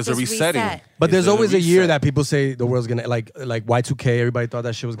so shit there's a just resetting. reset. But there's always a year that people say the world's gonna like Y2K. Everybody thought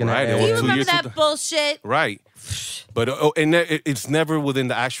that shit was gonna Right, end. Do you remember that bullshit? Right. But it's never within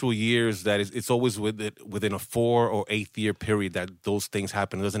the actual years that it's always within a 4 or 8 year period that those things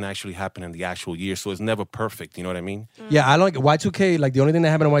happen. It doesn't actually happen in the actual year, so it's never perfect. You know what I mean? Yeah, I like Y2K. Like, the only thing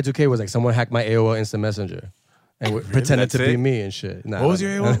that happened in Y2K was like someone hacked my AOL Instant Messenger and pretended to be me and shit. Nah, What was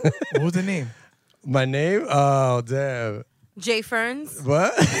your AOL? What was the name? My name? Oh, damn. Jay Ferns?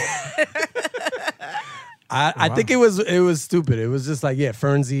 What? I think it was stupid. It was just like,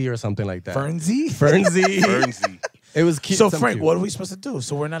 Fernsey or something like that. Fernsey? Fernsey. It was cute. So, Frank, what are we supposed to do?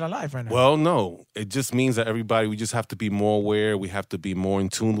 So we're not alive right now. Well, no. It just means that we just have to be more aware. We have to be more in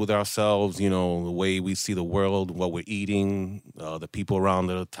tune with ourselves, you know, the way we see the world, what we're eating, the people around,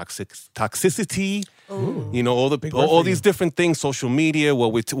 the toxicity, you know, all these different things, social media,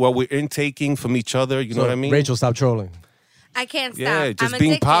 what we're intaking from each other, you know what I mean? Rachel, stop trolling. I can't stop. Yeah, just I'm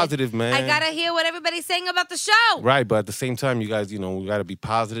being addicted. positive, man. I gotta hear what everybody's saying about the show. Right, but at the same time, you guys, you know, we gotta be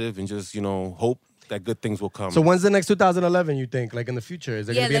positive and just, you know, hope that good things will come. So when's the next 2011, you think? Like, in the future? Is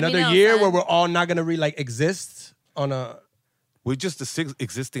there going to be let me another know, year son. where we're all not going to exist on a... We're just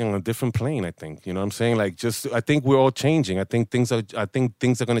existing on a different plane, I think. You know what I'm saying? Like, I think we're all changing. I think things are going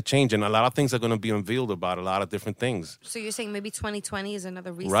to change, and a lot of things are going to be unveiled about a lot of different things. So you're saying maybe 2020 is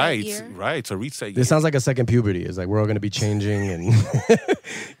another reset year? Right. It's a reset year. This sounds like a second puberty. It's like we're all going to be changing, and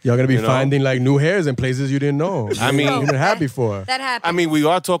you're going to be finding like new hairs in places you didn't know. I mean, you didn't have before. That happened. I mean, we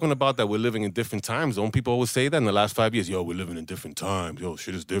are talking about that we're living in different times. Don't people always say that in the last 5 years? Yo, we're living in different times. Yo,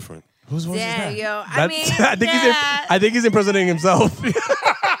 shit is different. Whose voice is that? Yo. I think he's impersonating himself.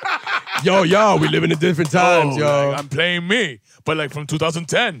 yo, we live in different times, yo. Like, I'm playing me, but like from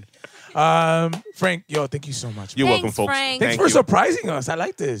 2010. Frank, thank you so much. You're Thanks, welcome, folks. Frank. Thanks for surprising us. I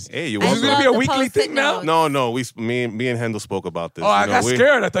like this. Hey, you're This is welcome. going to be a the weekly Post-it thing now? notes. No. Me and Hendel spoke about this. Oh, I You know, got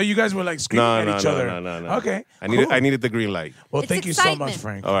scared. I thought you guys were like screaming at each other. No. Okay. I needed the green light. Well, It's thank you so much, excitement.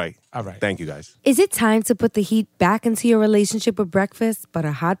 Frank. All right. Right. Thank you, guys. Is it time to put the heat back into your relationship with breakfast, but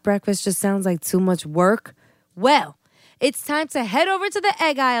a hot breakfast just sounds like too much work? Well, it's time to head over to the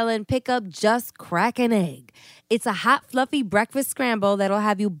egg aisle and pick up Just Crack an Egg. It's a hot, fluffy breakfast scramble that'll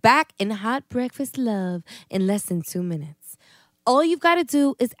have you back in hot breakfast love in less than 2 minutes. All you've got to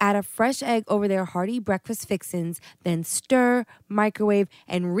do is add a fresh egg over their hearty breakfast fixins, then stir, microwave,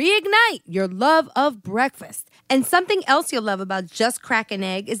 and reignite your love of breakfast. And something else you'll love about Just Crack an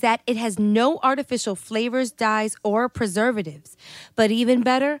Egg is that it has no artificial flavors, dyes, or preservatives. But even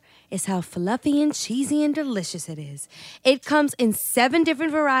better is how fluffy and cheesy and delicious it is. It comes in 7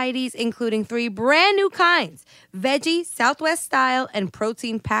 different varieties, including 3 brand new kinds: veggie, Southwest style, and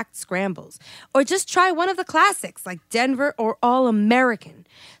protein-packed scrambles. Or just try one of the classics like Denver or All American.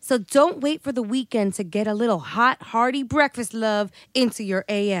 So don't wait for the weekend to get a little hot, hearty breakfast love into your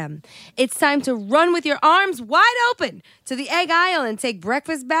AM. It's time to run with your arms wide open to the egg aisle and take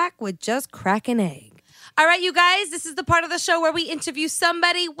breakfast back with just crack an egg. All right, you guys, this is the part of the show where we interview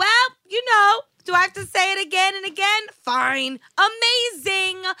somebody, well, you know. Do I have to say it again and again? Fine.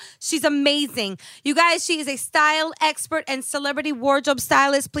 Amazing. She's amazing. You guys, she is a style expert and celebrity wardrobe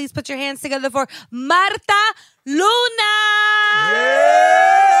stylist. Please put your hands together for Marta Luna.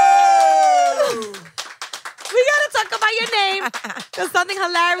 We got to talk about your name because something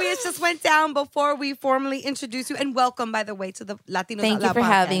hilarious just went down before we formally introduce you. And welcome, by the way, to the Latinos Thank Out you Loud for podcast.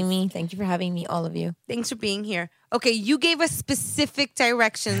 having me. Thank you for having me, all of you. Thanks for being here. Okay, you gave us specific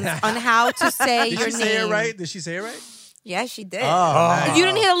directions on how to say your name. Did she say it right? Did she say it right? Yeah, she did. Oh, nice. You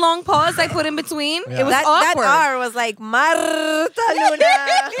didn't hear a long pause I put in between? Yeah. It was that awkward. R was like Marta Luna.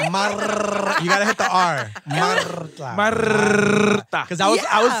 You gotta hit the R. Marta. Because I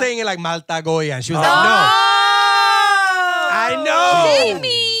was saying it like Malta Goya, and she was like, no. I know.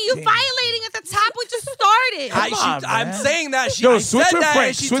 Jamie, you're violating at the top. We just started. I'm saying that. Yo, I said switch with that, Frank,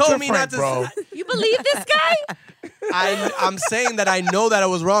 and she switch told with me Frank, not to. bro. You believe this guy? I'm saying that I know that I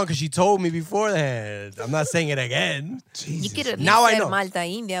was wrong because she told me beforehand. I'm not saying it again. You could have Now I said know. Malta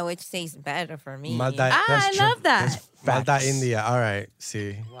India, which says better for me. Malta. I love that. Malta India. All right.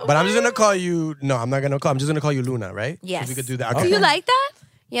 See. But I'm just gonna call you. No, I'm not gonna call. I'm just gonna call you Luna, right? Yes. If we could do that. Do you like that?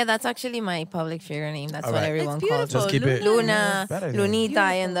 Yeah, that's actually my public figure name. That's All what right. everyone It's calls me. Just keep it. Luna, Better than- Lunita,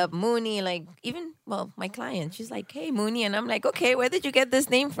 I end up Mooney. Like, even, well, my client, she's like, hey, Mooney. And I'm like, okay, where did you get this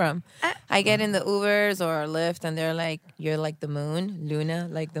name from? I get in the Ubers or Lyft, and they're like, you're like the moon, Luna,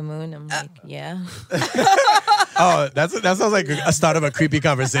 like the moon. I'm like, yeah. Oh, that sounds like a start of a creepy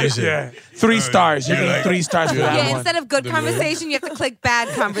conversation. Yeah. 3 stars. You're getting 3 stars for that Yeah, one. instead of good conversation, you have to click bad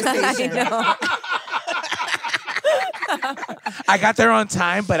conversation. I know. I got there on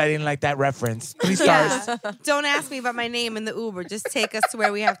time, but I didn't like that reference. 3 stars. Yeah. Don't ask me about my name in the Uber. Just take us to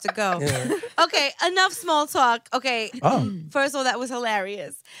where we have to go. Okay, enough small talk. Okay, first of all, that was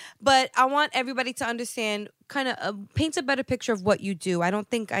hilarious. But I want everybody to understand, kind of paint a better picture of what you do. I don't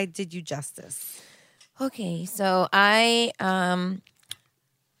think I did you justice. Okay, so I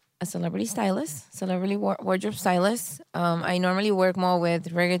a celebrity stylist, celebrity wardrobe stylist. I normally work more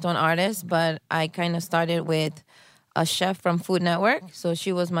with reggaeton artists, but I kind of started with a chef from Food Network. So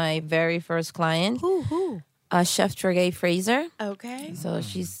she was my very first client. Who? Chef Tregaye Fraser. Okay. So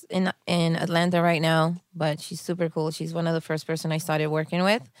she's in Atlanta right now, but she's super cool. She's one of the first person I started working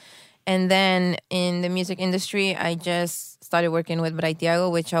with. And then in the music industry, I just started working with Bray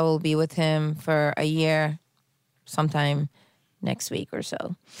Thiago, which I will be with him for a year sometime next week or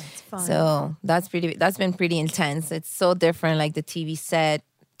so. That's fun. So that's been pretty intense. It's so different, like the TV set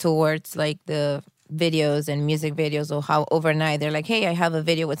towards like the videos and music videos, or how overnight they're like, hey, I have a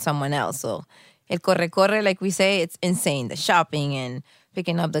video with someone else. So el corre, like we say, it's insane. The shopping and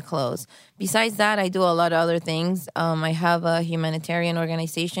picking up the clothes. Besides that, I do a lot of other things. I have a humanitarian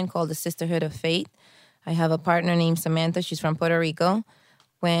organization called the Sisterhood of Faith. I have a partner named Samantha. She's from Puerto Rico.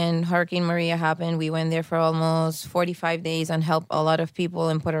 When Hurricane Maria happened, we went there for almost 45 days and helped a lot of people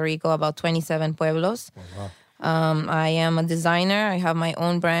in Puerto Rico, about 27 pueblos. Oh, wow. I am a designer. I have my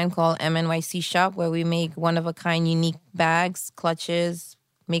own brand called MNYC Shop, where we make one-of-a-kind unique bags, clutches,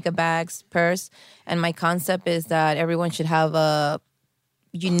 makeup bags, purse. And my concept is that everyone should have a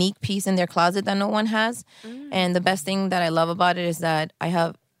unique piece in their closet that no one has. And the best thing that I love about it is that I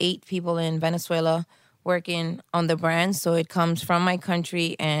have 8 people in Venezuela working on the brand. So it comes from my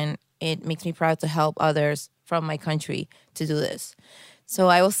country, and it makes me proud to help others from my country to do this. So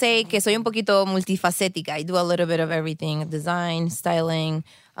I will say que soy un poquito multifacética. I do a little bit of everything: design, styling.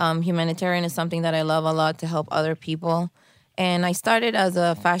 Humanitarian is something that I love a lot, to help other people. And I started as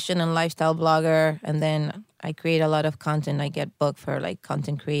a fashion and lifestyle blogger, and then I create a lot of content. I get booked for like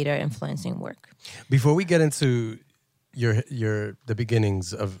content creator influencing work. Before we get into the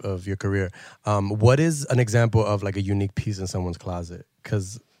beginnings of your career, what is an example of like a unique piece in someone's closet?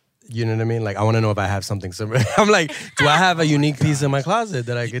 Because you know what I mean? Like, I want to know if I have something similar. I'm like, do I have a unique piece in my closet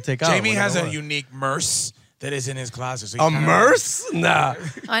that I could take out? Jamie has a unique merce that is in his closet. So a merce? Nah.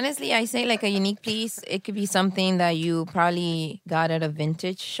 Honestly, I say like a unique piece. It could be something that you probably got at a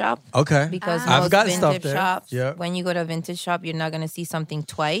vintage shop. Okay. Because I've most got vintage stuff there. shops, Yeah. when you go to a vintage shop, you're not going to see something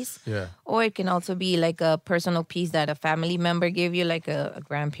twice. Yeah. Or it can also be like a personal piece that a family member gave you, like a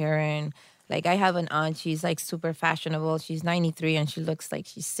grandparent, Like I have an aunt, she's like super fashionable. She's 93 and she looks like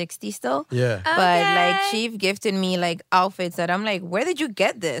she's 60 still. Yeah. But like she gifted me like outfits that I'm like, where did you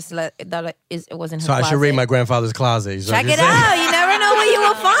get this? Like, it wasn't her So I should closet. raid my grandfather's closet. is what Check you're it saying? out. You never know what you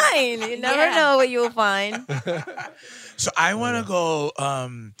will find. You never know what you will find. So I want to go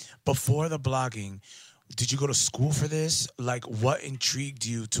before the blogging. Did you go to school for this? Like, what intrigued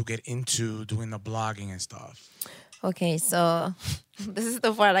you to get into doing the blogging and stuff? Okay, so this is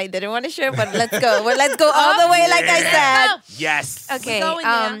the part I didn't want to share, but let's go. Well, let's go all the way, like I said. Yes. Okay.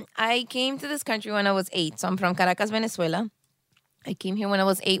 I came to this country when I was 8. So I'm from Caracas, Venezuela. I came here when I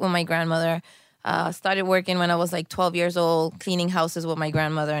was 8 with my grandmother. Started working when I was like 12 years old, cleaning houses with my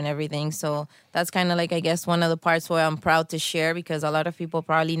grandmother and everything. So that's kind of like, I guess, one of the parts where I'm proud to share, because a lot of people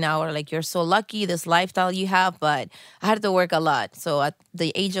probably now are like, you're so lucky, this lifestyle you have, but I had to work a lot. So at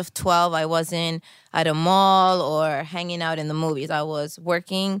the age of 12, I wasn't at a mall or hanging out in the movies. I was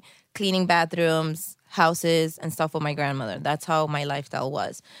working, cleaning bathrooms, houses, and stuff with my grandmother. That's how my lifestyle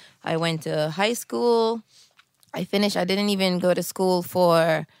was. I went to high school. I finished. I didn't even go to school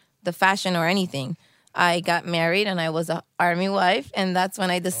for the fashion or anything. I got married and I was an army wife, and that's when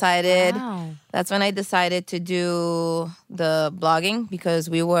I decided to do the blogging, because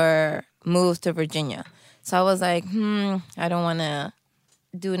we were moved to Virginia. So I was like, I don't want to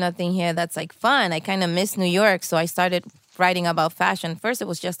do nothing here that's like fun. I kind of miss New York, so I started writing about fashion. First, it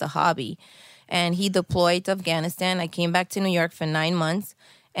was just a hobby, and he deployed to Afghanistan. I came back to New York for 9 months.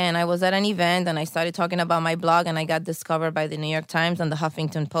 And I was at an event and I started talking about my blog, and I got discovered by the New York Times and the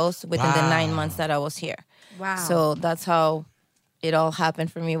Huffington Post within the 9 months that I was here. Wow. So that's how it all happened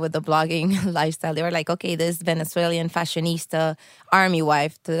for me with the blogging lifestyle. They were like, okay, this Venezuelan fashionista, army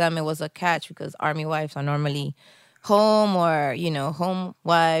wife. To them, it was a catch, because army wives are normally home, or, home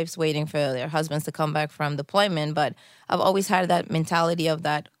wives waiting for their husbands to come back from deployment. But I've always had that mentality of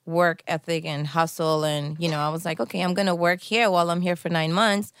that work ethic and hustle. And, I was like, okay, I'm going to work here while I'm here for 9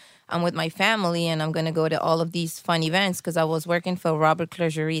 months. I'm with my family, and I'm going to go to all of these fun events, because I was working for Robert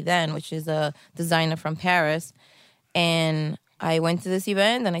Clergerie then, which is a designer from Paris. And I went to this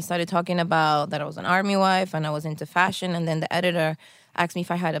event and I started talking about that I was an army wife and I was into fashion. And then the editor asked me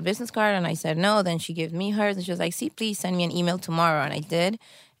if I had a business card, and I said no. Then she gave me hers, and she was like, please send me an email tomorrow. And I did.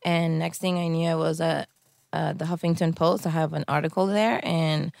 And next thing I knew, I was at the Huffington Post. I have an article there,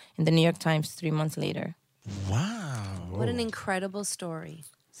 and in the New York Times 3 months later. Wow. What an incredible story.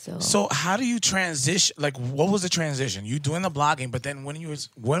 So how do you transition? Like, what was the transition? You doing the blogging, but then when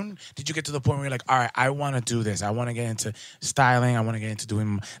did you get to the point where you're like, all right, I want to do this. I want to get into styling. I want to get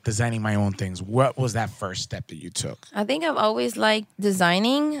into designing my own things. What was that first step that you took? I think I've always liked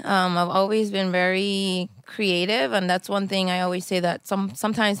designing. I've always been very creative, and that's one thing I always say, that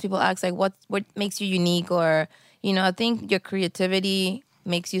sometimes people ask like, what makes you unique, or I think your creativity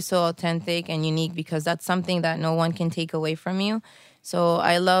makes you so authentic and unique, because that's something that no one can take away from you. So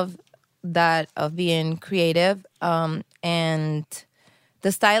I love that of being creative. And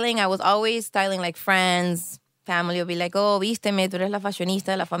the styling, I was always styling like friends. Family would be like, oh, vísteme, tú eres la fashionista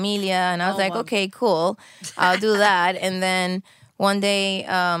de la familia. And I was like, okay, cool. I'll do that. And then one day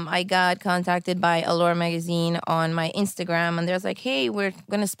I got contacted by Allure magazine on my Instagram. And there's like, hey, we're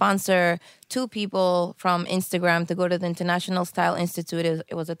going to sponsor 2 people from Instagram to go to the International Style Institute.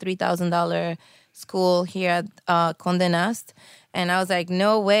 It was a $3,000 school here at Condé Nast. And I was like,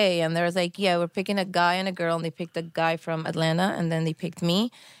 no way. And there was like, yeah, we're picking a guy and a girl. And they picked a guy from Atlanta. And then they picked me.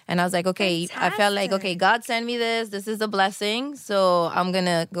 And I was like, okay, I felt like, okay, God sent me this. This is a blessing. So I'm going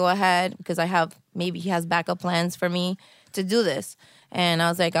to go ahead, because maybe he has backup plans for me to do this. And I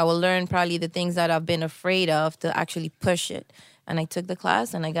was like, I will learn probably the things that I've been afraid of to actually push it. And I took the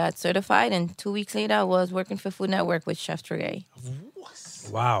class and I got certified. And 2 weeks later, I was working for Food Network with Chef Treguet.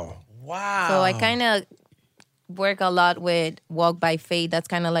 Wow. So I kind of work a lot with Walk by Faith. That's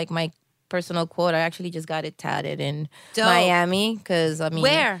kind of like my personal quote. I actually just got it tatted in Miami, because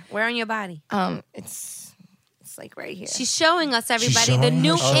Where on your body? It's like right here. She's showing us, everybody, the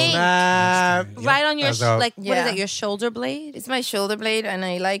new ink right on your what is it? Your shoulder blade? It's my shoulder blade, and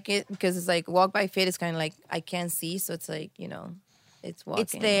I like it because it's like Walk by Faith is kind of like I can't see, so it's like it's walking.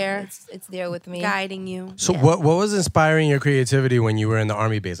 It's there. It's there with me, guiding you. So what was inspiring your creativity when you were in the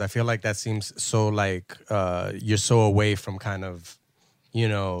Army base? I feel like that seems so like you're so away from kind of,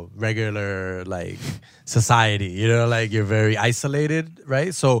 regular like society, like you're very isolated,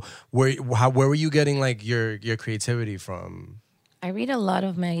 right? So where were you getting like your creativity from? I read a lot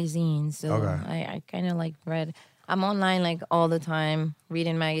of magazines, so I kind of like read. I'm online like all the time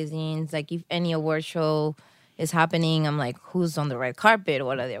reading magazines. Like if any award show is happening, I'm like, who's on the red carpet?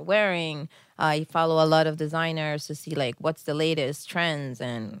 What are they wearing? I follow a lot of designers to see like what's the latest trends,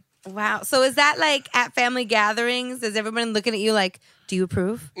 and Wow. So is that like at family gatherings? Is everyone looking at you like, do you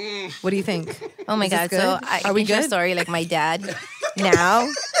approve? What do you think? Oh my Is this God. good? So Are we good? Story, like my dad now,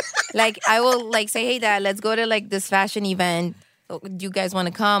 like I will like say, hey dad, let's go to like this fashion event. Do you guys want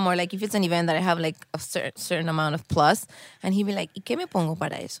to come? Or like if it's an event that I have like a certain amount of plus, and he'd be like, ¿Y qué me pongo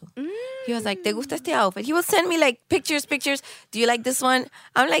para eso? He was like, ¿Te gusta este outfit? He will send me like pictures. Do you like this one?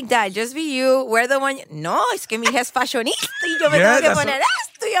 I'm like, Dad, just be you. Wear the one. No, es que mi hija es fashionista y yo me tengo que poner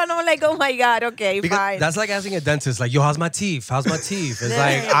esto. Y I'm like, oh my God, okay, fine. That's like asking a dentist, like, yo, how's my teeth? How's my teeth? It's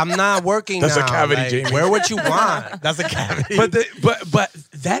like, I'm not working That's now. a cavity, Like, Jamie. wear what you want. That's a cavity. But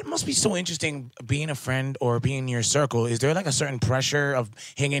that must be so interesting being a friend or being in your circle. Is there like a certain pressure of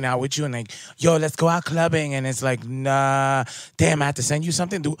hanging out with you and like, yo, let's go out clubbing, and it's like, nah, damn, I have to send you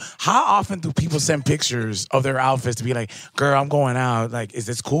something? How often do people send pictures of their outfits to be like, girl, I'm going out? Like, is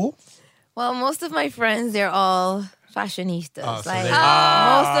this cool? Well, most of my friends, they're all fashionistas. Oh, so like they-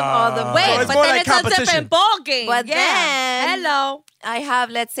 most of all the Wait, boys. but then it's a different ball game. But yeah. then Hello. I have,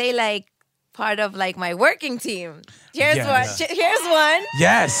 let's say, like part of like my working team. Here's Yes. one. Here's one.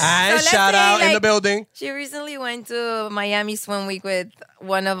 Yes. And let's shout say, out in like, the building. She recently went to Miami Swim Week with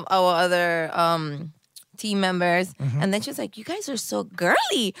one of our other team members, and then she was like, "You guys are so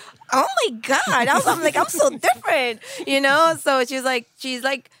girly. Oh my God!" I'm like, "I'm so different," you know. So she's like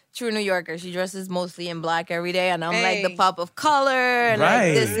true New Yorker. She dresses mostly in black every day, and I'm like the pop of color and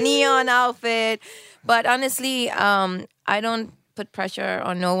like this neon outfit. But honestly, I don't put pressure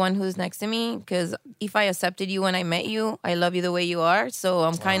on no one who's next to me, because if I accepted you when I met you, I love you the way you are. So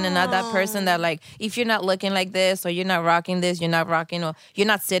I'm kind of not that person that like, if you're not looking like this, or you're not rocking this, you're not rocking, or you're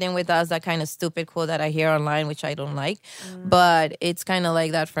not sitting with us, that kind of stupid quote that I hear online, which I don't like. But it's kind of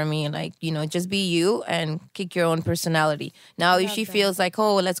like that for me. Like, you know, just be you and kick your own personality. Now, if she feels like,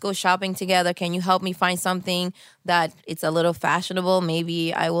 oh, let's go shopping together, can you help me find something that it's a little fashionable,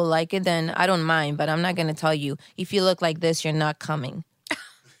 maybe I will like it, then I don't mind. But I'm not going to tell you, if you look like this, you're not coming.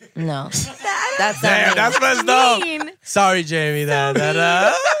 No. That's Damn, that's messed up. Sorry, Jamie. That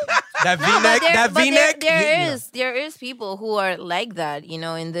V-neck. There is people who are like that, you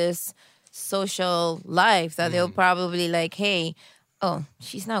know, in this social life, that they'll probably like, hey, oh,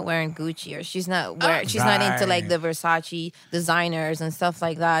 she's not wearing Gucci, or she's not into like the Versace designers and stuff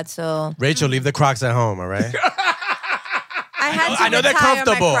like that. So Rachel, leave the Crocs at home, all right? I know they're retire my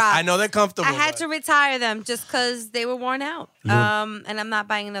comfortable. Crocs. I know they're comfortable. I had to retire them just because they were worn out. And I'm not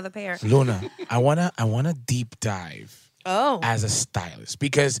buying another pair. Luna, I wanna deep dive. As a stylist,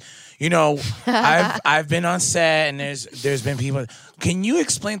 because you know I've been on set and there's been people. Can you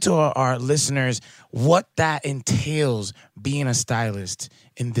explain to our listeners what that entails, being a stylist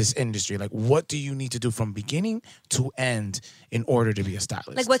in this industry? Like, what do you need to do from beginning to end in order to be a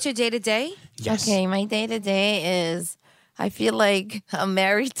stylist? Like, what's your day to day? Yes. Okay, my day to day is, I feel like I'm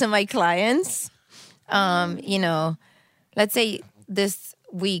married to my clients. You know, let's say this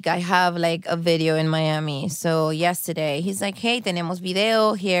week I have like a video in Miami. So yesterday he's like, hey, tenemos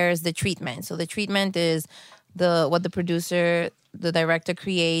video, here's the treatment. So the treatment is what the producer, the director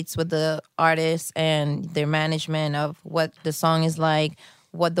creates with the artist and their management of what the song is like,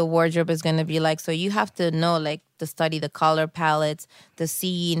 what the wardrobe is going to be like. So you have to know, like, to study the color palettes, the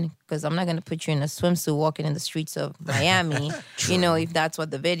scene, because I'm not going to put you in a swimsuit walking in the streets of Miami, you know, if that's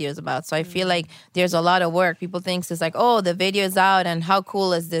what the video is about. So I feel like there's a lot of work. People think it's like, oh, the video is out and how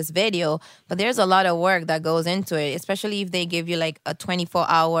cool is this video? But there's a lot of work that goes into it, especially if they give you like a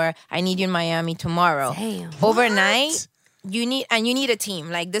 24-hour, I need you in Miami tomorrow. Damn. Overnight. You need a team.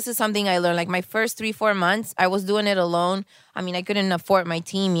 Like, this is something I learned. Like, my first 3-4 months, I was doing it alone. I mean, I couldn't afford my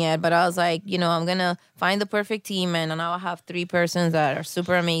team yet, but I was like, you know, I'm going to find the perfect team, and now I have 3 persons that are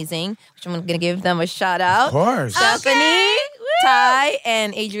super amazing, which I'm going to give them a shout out. Of course. Stephanie, Ty,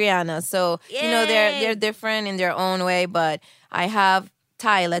 and Adriana. So, you know, they're different in their own way, but I have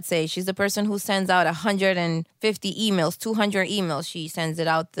Ty, let's say, she's the person who sends out 150 emails, 200 emails. She sends it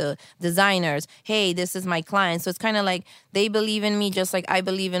out to designers. Hey, this is my client. So it's kind of like they believe in me just like I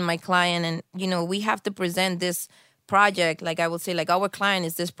believe in my client. And, you know, we have to present this project. Like I would say, like, our client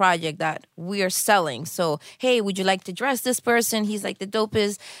is this project that we are selling. So, hey, would you like to dress this person? He's like the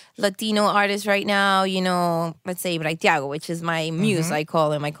dopest Latino artist right now. You know, let's say Braithiago, which is my muse, I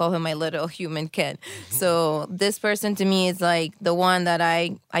call him. I call him my little human kid. So this person to me is like the one that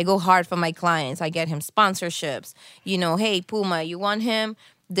I go hard for my clients. I get him sponsorships. You know, hey, Puma, you want him?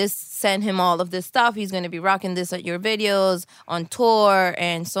 this send him all of this stuff. He's going to be rocking this at your videos on tour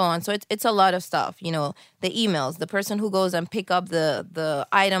and so on. So it's a lot of stuff, you know, the emails, the person who goes and pick up the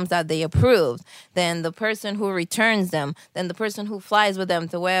items that they approved, then the person who returns them, then the person who flies with them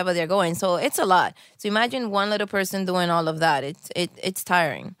to wherever they're going. So it's a lot. So imagine one little person doing all of that. It's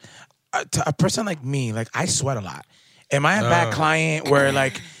tiring. To a person like me, like I sweat a lot. Am I a bad client where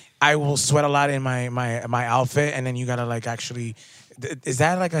like I will sweat a lot in my outfit and then you gotta like actually... Is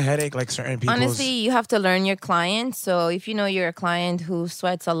that like a headache, like certain people? Honestly, you have to learn your client. So if you know you're a client who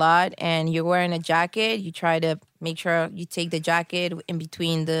sweats a lot and you're wearing a jacket, you try to make sure you take the jacket in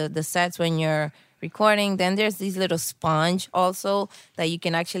between the sets when you're recording. Then there's these little sponge also that you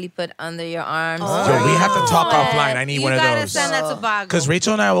can actually put under your arms. Yo, we have to talk offline. I need one of those. You gotta send that to Bago. Because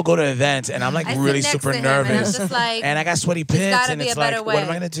Rachel and I will go to events, and I'm like I sit really next super to him, and I'm nervous. just like, and I got sweaty pits, gotta and be it's a better like, what am I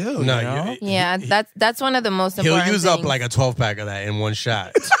way. gonna do? No, you know? Yeah, that's one of the most He'll important use up things. like a 12-pack of that in one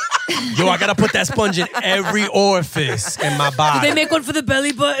shot. Yo, I gotta put that sponge in every orifice in my body. Did they make one for the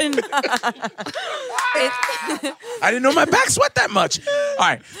belly button? I didn't know my back sweat that much. All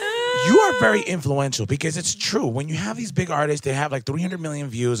right. You are very influential because it's true. When you have these big artists, they have like 300 million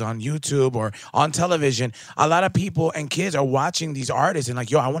views on YouTube or on television. A lot of people and kids are watching these artists and like,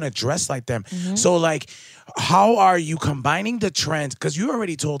 yo, I want to dress like them. So like, how are you combining the trends? Because you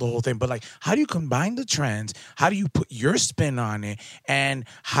already told the whole thing, but like, how do you combine the trends? How do you put your spin on it? And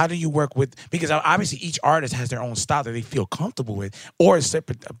how do you work with, because obviously each artist has their own style that they feel comfortable with or a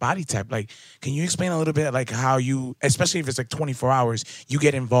separate body type. Like, can you explain a little bit like how you, especially if it's like 24 hours, you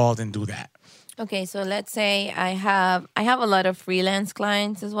get involved and do that? Okay, so let's say I have a lot of freelance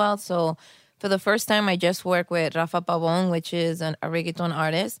clients as well. So for the first time, I just worked with Rafa Pabon, which is a reggaeton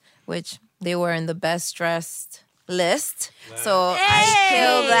artist, which they were in the best dressed list. So I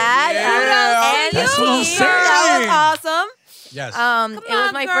killed that. And That's what I'm saying. that was awesome. Yes. It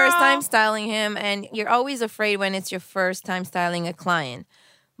was my first time styling him, and you're always afraid when it's your first time styling a client.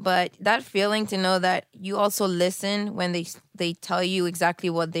 But that feeling to know that you also listen when they tell you exactly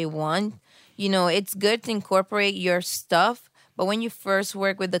what they want, you know, it's good to incorporate your stuff. But when you first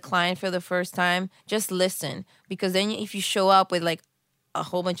work with the client for the first time, just listen. Because then if you show up with like a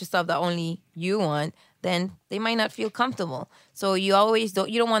whole bunch of stuff that only you want, then they might not feel comfortable. So you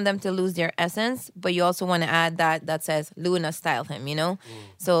don't want them to lose their essence, but you also want to add that says Luna style him, you know?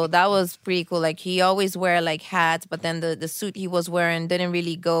 So that was pretty cool. Like he always wear like hats, but then the suit he was wearing didn't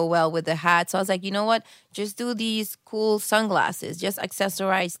really go well with the hat. So I was like, you know what? Just do these cool sunglasses. Just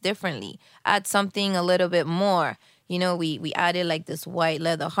accessorize differently. Add something a little bit more. You know, we added like this white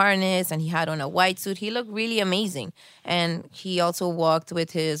leather harness and he had on a white suit. He looked really amazing. And he also walked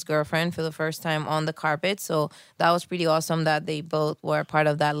with his girlfriend for the first time on the carpet. So that was pretty awesome that they both were part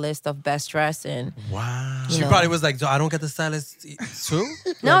of that list of best dressed. And wow. She probably was like, I don't get the stylist too?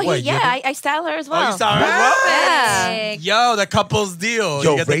 No, Like, what, I style her as well. Oh, you style her as well? Yeah. Yo, the couple's deal.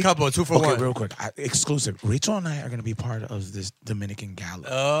 Yo, you get the couple, 2 for 1. Okay, real quick. Exclusive. Rachel and I are going to be part of this Dominican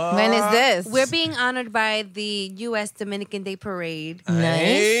gala. When is this? We're being honored by the U.S. Dominican Day Parade.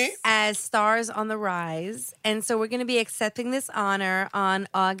 Nice. As stars on the rise. And so we're going to be accepting this honor on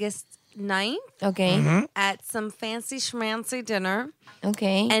August 9th. Okay. At some fancy schmancy dinner.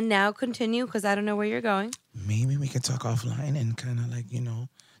 Okay. And now continue, because I don't know where you're going. Maybe we can talk offline and kind of like, you know,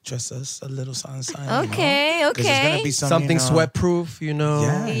 dress us a little something. Okay, Because there's going to be something you know, sweat-proof, you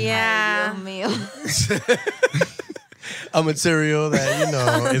know. Yeah. A material that, you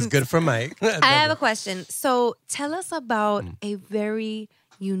know, is good for Mike. I have a question. So tell us about a very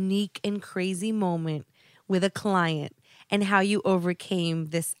unique and crazy moment with a client and how you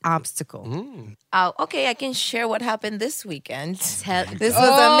overcame this obstacle. Oh, okay, I can share what happened this weekend. This was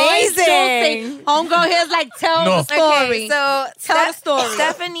Don't amazing. say, homegirl here's like, tell the story. Okay, so Tell the story.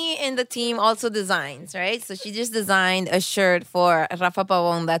 Stephanie in the team also designs, right? So she just designed a shirt for Rafa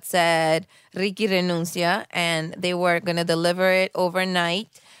Pavon that said Ricky Renuncia, and they were going to deliver it overnight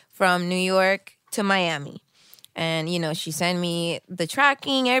from New York to Miami. And, you know, she sent me the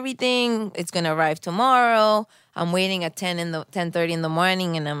tracking, everything. It's going to arrive tomorrow. I'm waiting at 10:30 in the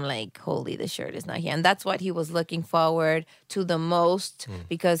morning, and I'm like, holy, the shirt is not here. And that's what he was looking forward to the most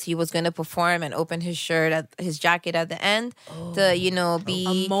because he was going to perform and open his jacket at the end to, you know,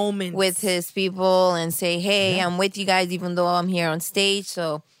 be a moment with his people and say, hey, I'm with you guys even though I'm here on stage.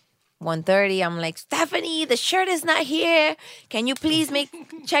 So 1:30, I'm like, Stephanie, the shirt is not here. Can you please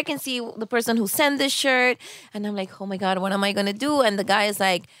check and see the person who sent this shirt? And I'm like, oh my God, what am I going to do? And the guy is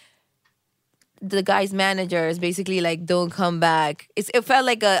like, the guy's manager is basically like, don't come back. It felt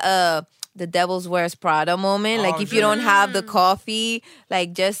like a the Devil's Wears Prada moment. Like, if you don't have the coffee,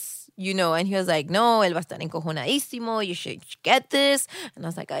 like, just, you know. And he was like, no, él va a estar encojonadísimo. You should get this. And I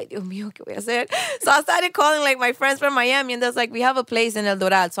was like, ay, Dios mío, ¿qué voy a hacer? So I started calling, like, my friends from Miami. And they was like, we have a place in El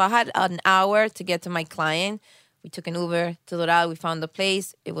Doral. So I had an hour to get to my client. We took an Uber to Doral. We found the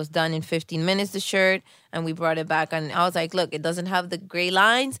place. It was done in 15 minutes, the shirt. And we brought it back. And I was like, look, it doesn't have the gray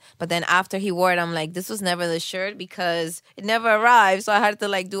lines. But then after he wore it, I'm like, this was never the shirt because it never arrived. So I had to,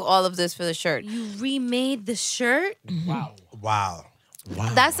 like, do all of this for the shirt. You remade the shirt? Wow.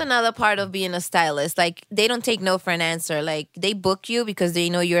 That's another part of being a stylist. Like, they don't take no for an answer. Like, they book you because they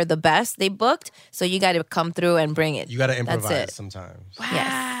know you're the best they booked. So you got to come through and bring it. You got to That's improvise it. sometimes.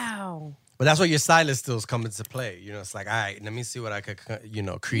 Wow. But that's where your stylist skills come into play. You know, it's like, all right, let me see what I could,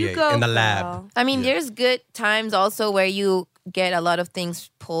 create go, in the girl. lab. I mean, there's good times also where you get a lot of things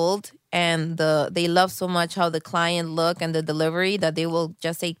pulled and they love so much how the client look and the delivery that they will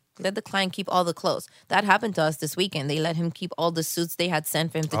just say, let the client keep all the clothes. That happened to us this weekend. They let him keep all the suits they had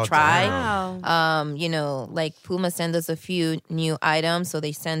sent for him to try. Wow. You know, like Puma sent us a few new items. So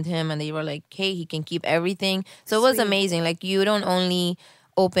they sent him and they were like, hey, he can keep everything. So it was amazing. Like, you don't only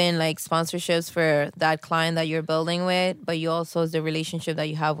open like sponsorships for that client that you're building with, but you also is the relationship that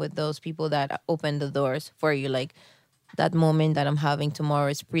you have with those people that open the doors for you. Like, that moment that I'm having tomorrow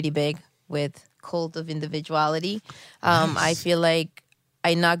is pretty big with Cult of Individuality. I feel like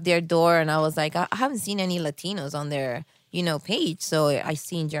I knocked their door and I was like, I haven't seen any Latinos on their, you know, page. So I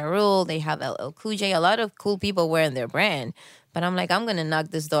seen Ja Rule, they have LL Cool J, a lot of cool people wearing their brand. But I'm like, I'm going to knock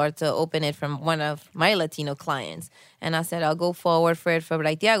this door to open it from one of my Latino clients. And I said, I'll go forward for it for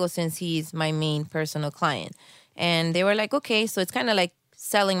Braithiago since he's my main personal client. And they were like, okay. So it's kind of like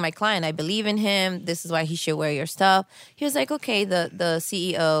selling my client. I believe in him. This is why he should wear your stuff. He was like, okay, the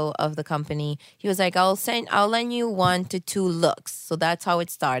CEO of the company, he was like, I'll lend you 1 to 2 looks. So that's how it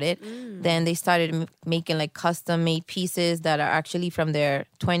started. Then they started making like custom made pieces that are actually from their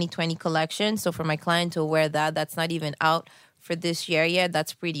 2020 collection. So for my client to wear that's not even out for this year yet.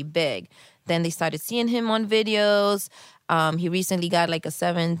 That's pretty big. Then they started seeing him on videos. He recently got like a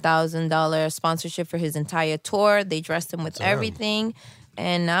 $7,000 sponsorship for his entire tour. They dressed him with everything.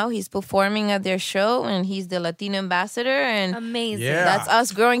 And now he's performing at their show and he's the Latino ambassador. And amazing. That's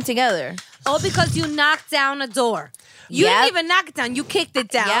us growing together. All because you knocked down a door. You didn't even knock it down. You kicked it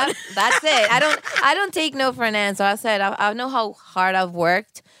down. Yep, that's it. I don't take no for an answer. I said, I know how hard I've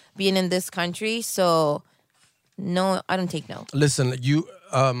worked being in this country. So no, I don't take no. Listen,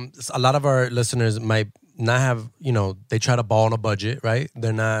 a lot of our listeners might not have, you know, they try to ball on a budget, right?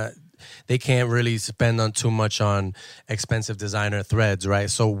 They can't really spend on too much on expensive designer threads, right?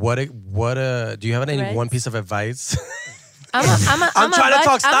 So do you have any one piece of advice? I'm trying to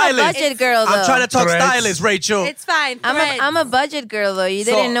talk stylist. I'm a budget girl, though. I'm trying to talk stylist, Rachel. It's fine. I'm a budget girl, though. You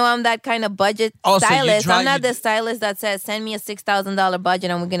didn't know I'm that kind of budget stylist. I'm not the stylist that says, send me a $6,000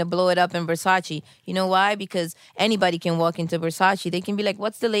 budget and we're going to blow it up in Versace. You know why? Because anybody can walk into Versace. They can be like,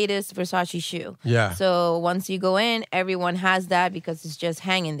 what's the latest Versace shoe? Yeah. So once you go in, everyone has that because it's just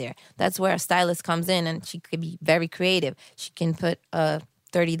hanging there. That's where a stylist comes in and she could be very creative. She can put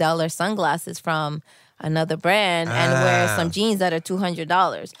 $30 sunglasses from another brand and wear some jeans that are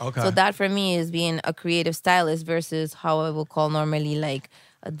 $200. Okay. So that for me is being a creative stylist versus how I will call normally like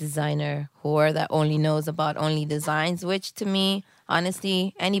a designer whore that only knows about only designs, which to me,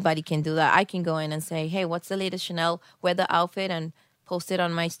 honestly, anybody can do that. I can go in and say, hey, what's the latest Chanel weather outfit and post it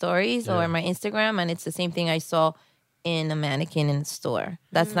on my stories or my Instagram. And it's the same thing I saw in a mannequin in the store.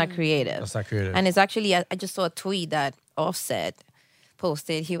 That's not creative. That's not creative. And it's actually, I just saw a tweet that Offset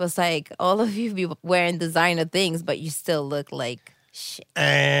posted. He was like, all of you be wearing designer things, but you still look like shit.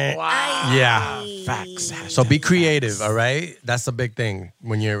 Wow. Yeah. Facts. So be creative, all right? That's a big thing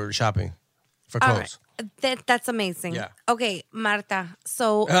when you're shopping for clothes. That's amazing. Yeah. Okay, Marta.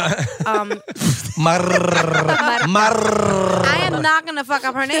 So, Mar. I am not going to fuck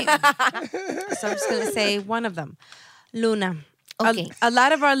up her name. So I'm just going to say one of them. Luna. Okay. A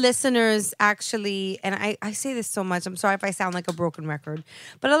lot of our listeners actually, and I say this so much, I'm sorry if I sound like a broken record,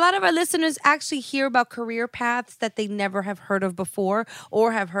 but a lot of our listeners actually hear about career paths that they never have heard of before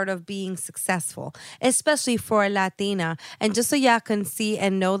or have heard of being successful, especially for a Latina. And just so y'all can see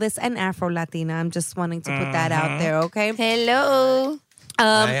and know this, and Afro-Latina, I'm just wanting to put that out there, okay? Hello.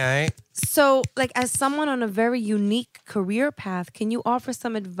 So, like, as someone on a very unique career path, can you offer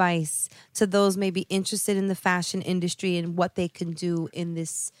some advice to those maybe interested in the fashion industry and what they can do in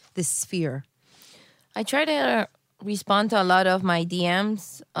this sphere? I try to respond to a lot of my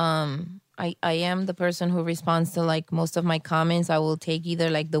DMs. I am the person who responds to, like, most of my comments. I will take either,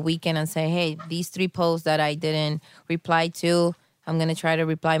 like, the weekend and say, hey, these 3 posts that I didn't reply to, I'm going to try to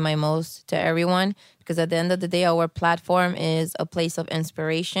reply my most to everyone because at the end of the day, our platform is a place of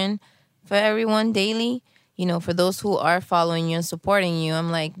inspiration for everyone daily. You know, for those who are following you and supporting you,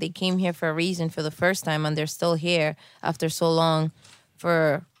 I'm like, they came here for a reason for the first time and they're still here after so long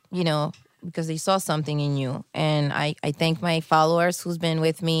for, you know, because they saw something in you. And I thank my followers who's been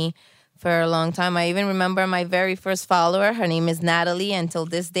with me for a long time. I even remember my very first follower. Her name is Natalie. Until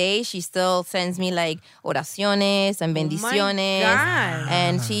this day, she still sends me like oraciones and bendiciones.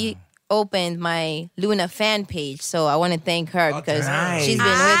 And she opened my Luna fan page. So I want to thank her because she's been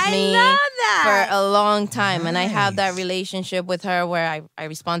with me for a long time. And I have that relationship with her where I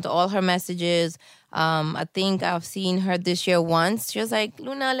respond to all her messages. I think I've seen her this year once. She was like,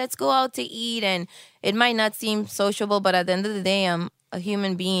 Luna, let's go out to eat. And it might not seem sociable, but at the end of the day, I'm a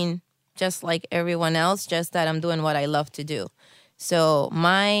human being just like everyone else, just that I'm doing what I love to do. So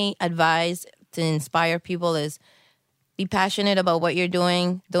my advice to inspire people is be passionate about what you're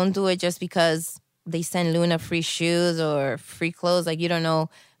doing. Don't do it just because they send Luna free shoes or free clothes. Like, you don't know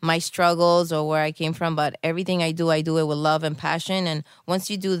my struggles or where I came from, but everything I do it with love and passion. And once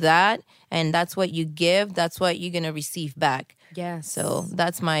you do that, and that's what you give, that's what you're going to receive back. Yes. So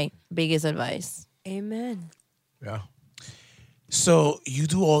that's my biggest advice. Amen. Yeah. So you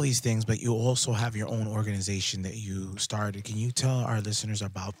do all these things, but you also have your own organization that you started. Can you tell our listeners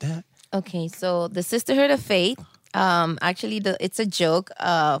about that? Okay, so the Sisterhood of Faith, actually, it's a joke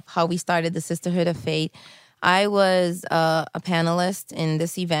of how we started the Sisterhood of Faith. I was a panelist in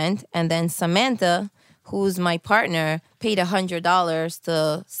this event, and then Samantha, who's my partner, paid $100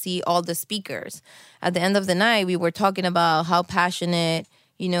 to see all the speakers. At the end of the night, we were talking about how passionate,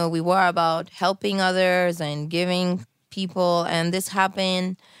 you know, we were about helping others and giving people, and this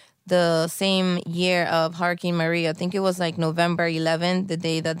happened the same year of Hurricane Maria. I think it was like November 11th, the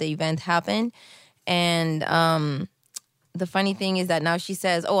day that the event happened. And the funny thing is that now she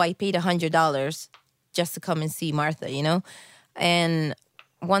says, oh, I paid $100 just to come and see Martha, you know? And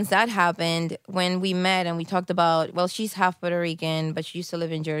once that happened, when we met and we talked about, well, she's half Puerto Rican, but she used to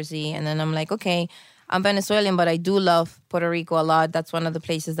live in Jersey. And then I'm like, okay, I'm Venezuelan, but I do love Puerto Rico a lot. That's one of the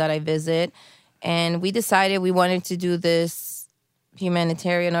places that I visit. And we decided we wanted to do this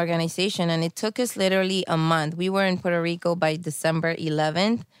humanitarian organization, and it took us literally a month. We were in Puerto Rico by December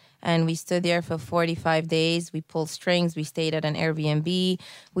 11th, and we stood there for 45 days. We pulled strings. We stayed at an Airbnb.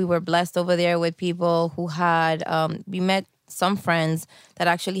 We were blessed over there with people who had, we met some friends that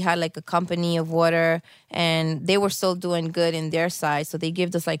actually had like a company of water, and they were still doing good in their side. So they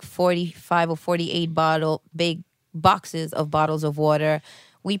gave us like 45 or 48 big boxes of bottles of water.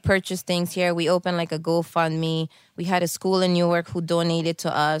 We purchased things here. We opened like a GoFundMe. We had a school in Newark who donated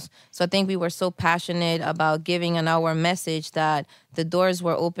to us. So I think we were so passionate about giving an our message that the doors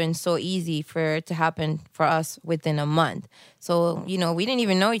were open so easy for it to happen for us within a month. So, you know, we didn't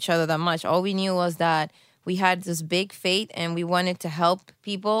even know each other that much. All we knew was that we had this big faith and we wanted to help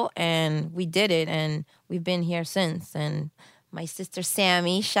people, and we did it, and we've been here since. And my sister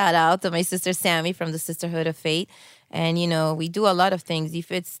Sammy, shout out to my sister Sammy from the Sisterhood of Faith. And, you know, we do a lot of things. If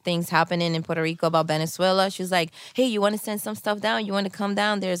it's things happening in Puerto Rico about Venezuela, she's like, hey, you want to send some stuff down? You want to come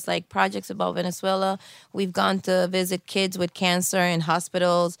down? There's like projects about Venezuela. We've gone to visit kids with cancer in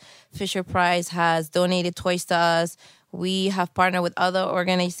hospitals. Fisher Price has donated toys to us. We have partnered with other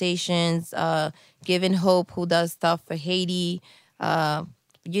organizations, Given Hope, who does stuff for Haiti,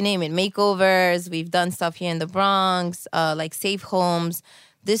 you name it, makeovers. We've done stuff here in the Bronx, like safe homes.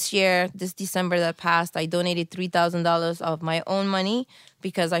 This year, this December that passed, I donated $3,000 of my own money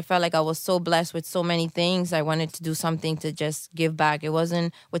because I felt like I was so blessed with so many things. I wanted to do something to just give back. It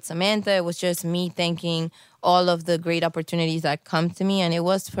wasn't with Samantha. It was just me thanking all of the great opportunities that come to me. And it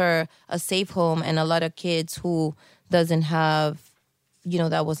was for a safe home and a lot of kids who doesn't have, you know,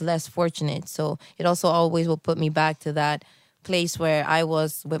 that was less fortunate. So it also always will put me back to that place where I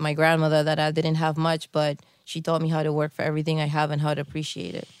was with my grandmother, that I didn't have much, but she taught me how to work for everything I have and how to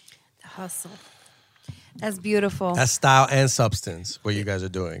appreciate it. The hustle. That's beautiful. That's style and substance, what you guys are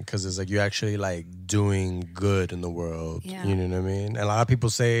doing. Because it's like you're actually like doing good in the world. Yeah. You know what I mean? And a lot of people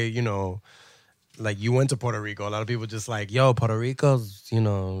say, you know, like you went to Puerto Rico. A lot of people just like, yo, Puerto Rico's, you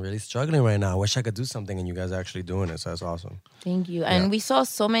know, really struggling right now. I wish I could do something. And you guys are actually doing it. So that's awesome. Thank you. And we saw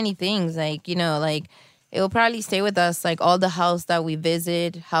so many things, like, you know, like, it will probably stay with us, like all the houses that we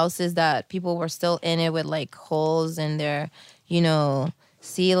visit, houses that people were still in it with like holes in their, you know,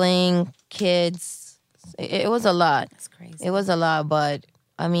 ceiling, kids. It was a lot. That's crazy. It was a lot, but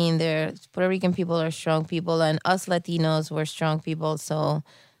I mean, Puerto Rican people are strong people, and us Latinos, we're strong people, so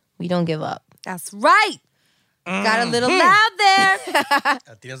we don't give up. That's right. Got a little loud there.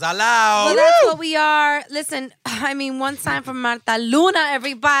 Latinos are loud. Well, that's what we are. Listen, I mean, one time for Marta Luna,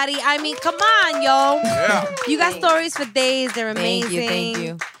 everybody. I mean, come on, yo. Yeah. You got stories for days. They're amazing. Thank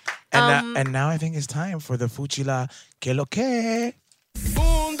you. And now I think it's time for the Fuchila Que Lo Que.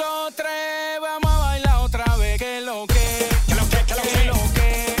 1, 2, 3, vamos a bailar otra vez. Que lo que, que lo que, que lo que, que lo que,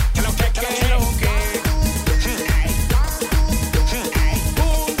 que lo que, que lo que.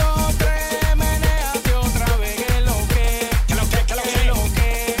 1, 2, 3, menéate otra vez. Que lo que, que lo que, que lo que, que lo que,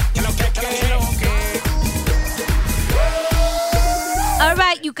 que lo que, que lo que. All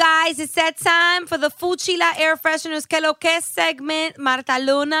right, you guys, it's that time for the Fuchila Air Fresheners Que Lo Que segment. Marta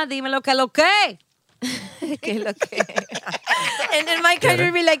Luna, dímelo que lo que. Que lo que. And in my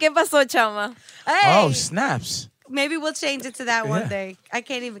country, be like, ¿qué pasó, chama? Hey. Oh, snaps. Maybe we'll change it to that one day. I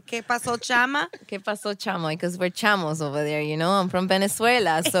can't even. ¿Qué pasó, chama? ¿Qué pasó, chama? Because we're chamos over there, you know? I'm from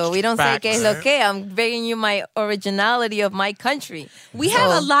Venezuela, so we don't Facts. say que lo que. I'm bringing you my originality of my country. We have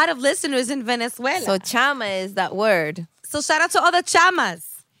a lot of listeners in Venezuela. So chama is that word. So shout out to all the chamas.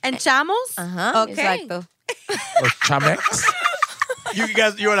 And chamos? Uh-huh. Okay. Exacto. Or Chamex. You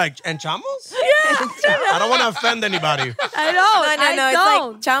guys, you were like, and chamos? I don't want to offend anybody. I know. No. I It's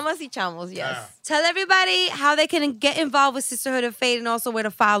don't. like chamas y chamos, yes. Tell everybody how they can get involved with Sisterhood of Fate and also where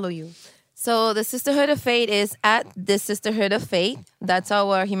to follow you. So the Sisterhood of Fate is at the Sisterhood of Fate. That's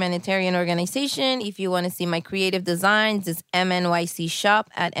our humanitarian organization. If you want to see my creative designs, it's MNYC Shop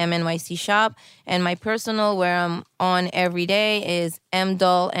at MNYC Shop. And my personal, where I'm on every day, is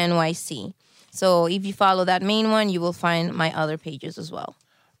MDoll NYC. So if you follow that main one, you will find my other pages as well.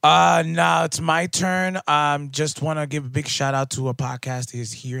 Now it's my turn. Just want to give a big shout out to a podcast that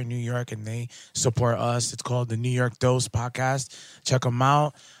is here in New York, and they support us. It's called the New York Dose Podcast. Check them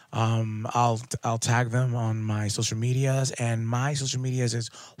out. I'll tag them on my social medias, and my social medias is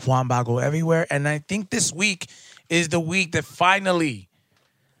Juan Bago everywhere. And I think this week is the week that finally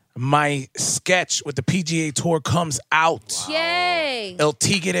my sketch with the PGA Tour comes out. Wow. Yay! El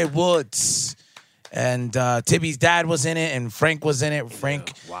Tigre Woods. And Tibby's dad was in it, and Frank was in it.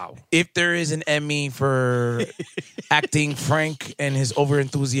 Frank, wow. If there is an Emmy for acting, Frank and his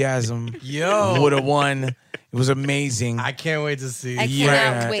overenthusiasm would have won. It was amazing. I can't wait to see. I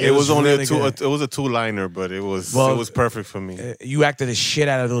cannot wait. It was only really a two. good. It was a two-liner, but it was perfect for me. You acted the shit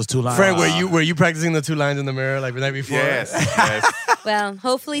out of those two lines. Frank, were you practicing the 2 lines in the mirror like the night before? Yes. Well,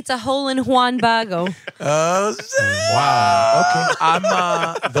 hopefully it's a hole in Juan Bago. Oh, wow.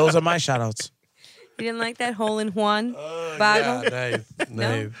 Okay. Those are my shout outs. You didn't like that hole in Juan Bago? Yeah,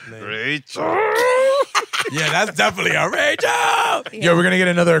 nice. Rachel. Yeah, that's definitely a Rachel. Yo, we're gonna get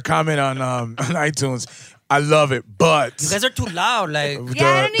another comment on iTunes. I love it, but You guys are too loud. Like, Yeah,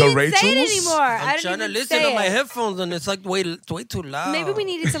 I don't even Rachels? say it anymore. I I'm don't trying to even listen say to my it. headphones, and it's like way too loud. Maybe we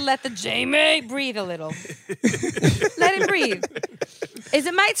needed to let the Jamie breathe a little. Let him breathe. Is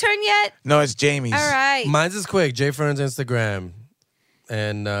it my turn yet? No, it's Jamie's. All right. Mine's is quick. Jay Fern's Instagram,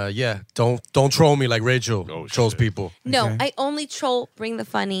 and don't troll me like Rachel trolls people. No, Okay. I only troll Bring the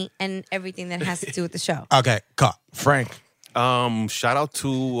Funny and everything that has to do with the show. Okay, cut. Frank. Shout out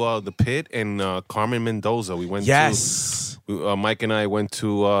to the Pit and Carmen Mendoza. We went Yes. Mike and I went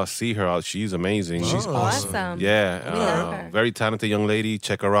to see her. She's amazing. She's Awesome. Yeah, We love her. very talented young lady.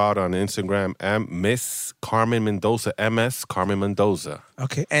 Check her out on Instagram, Miss Carmen Mendoza, MS Carmen Mendoza.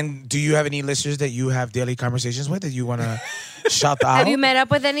 Okay. And do you have any listeners that you have daily conversations with that you want to shout out? Have you met up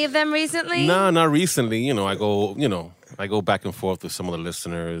with any of them recently? No, not recently. I go back and forth with some of the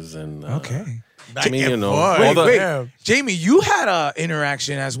listeners, and Okay. I mean, Wait. Jamie, you had an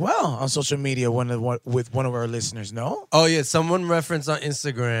interaction as well on social media with one of our listeners, no? Oh yeah, someone referenced on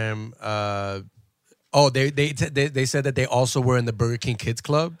Instagram. They said that they also were in the Burger King Kids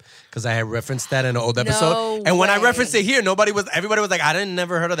Club because I had referenced that in an old episode. No and when I way. referenced it here, everybody was like, I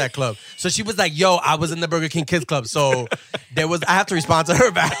never heard of that club. So she was like, yo, I was in the Burger King Kids Club. So I have to respond to her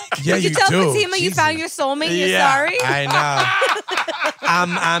back. Yeah, Did you tell Fatima you found your soulmate? You're sorry? I know.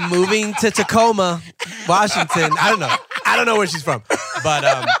 I'm moving to Tacoma, Washington. I don't know where she's from. But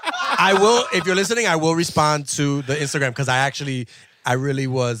I will, if you're listening, I will respond to the Instagram because I really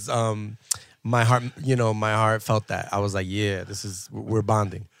was my heart felt that. I was like, yeah, we're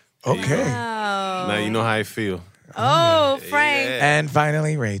bonding. Okay. Wow. now you know how I feel. Oh, Frank. And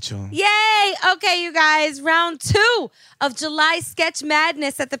finally, Rachel. Yay! Okay, you guys, round 2 of July Sketch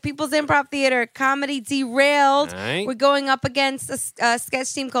Madness at the People's Improv Theater. Comedy Derailed. Right. We're going up against a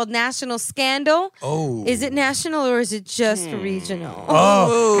sketch team called National Scandal. Oh. Is it national or is it just regional?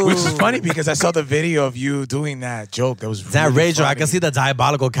 Oh, which is funny because I saw the video of you doing that joke. That was That really Rachel, I funny. can see the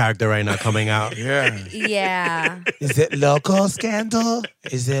diabolical character right now coming out. Yeah. Yeah. Is it local scandal?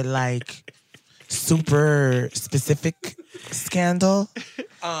 Is it like super specific scandal.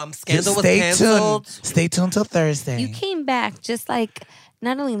 Scandal was Stay canceled. tuned. Stay tuned till Thursday. You came back just like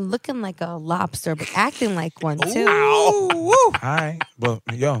not only looking like a lobster, but acting like one too. All right. Well,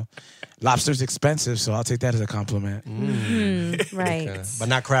 yo, lobster's expensive, so I'll take that as a compliment. Right. But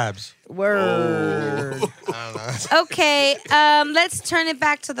not crabs. Word. Okay, let's turn it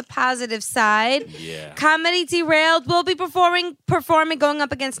back to the positive side. Yeah. Comedy Derailed will be performing going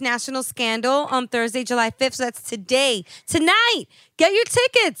up against National Scandal on Thursday, July 5th. So that's tonight. Get your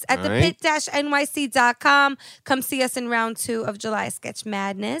tickets at thepit-nyc.com. Come see us in round 2 of July Sketch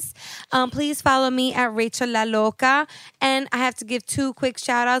Madness. Please follow me at Rachel La Loca. And I have to give 2 quick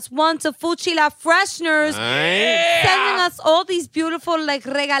shout outs. One to Fuchi La Fresheners, sending us all these beautiful like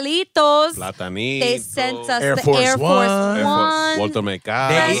regalitos. Platanito. They sent us Air the Force Air Force One. Walter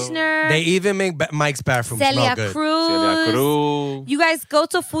Mercado. Freshener. They even make Mike's bathroom Celia smell good. Cruz. Celia Cruz. You guys go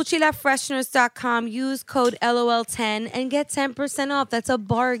to FuchiLaFresheners.com, use code LOL10 and get 10% off. That's a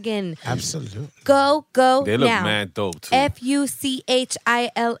bargain. Absolutely. Go They look now. mad dope, too.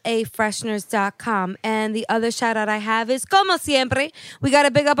 FUCHILA Fresheners.com. And the other shout out I have is, como siempre, we got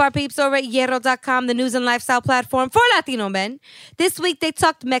to big up our peeps over at Hierro.com, the news and lifestyle platform for Latino men. This week they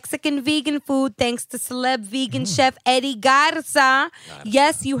talked Mexican vegan food thanks to celeb vegan chef Eddie Garza.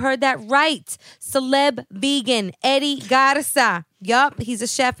 Yes, you heard that right. Celeb vegan Eddie Garza. Yup, he's a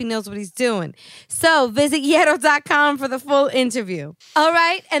chef. He knows what he's doing. So visit Hierro.com for the full interview. All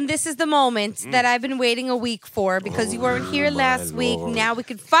right, and this is the moment that I've been waiting a week for because you weren't here last week. Now we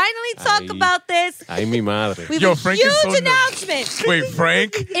can finally talk about this. Ay, mi madre. We have Yo, a Frank is huge so announcement. Wait,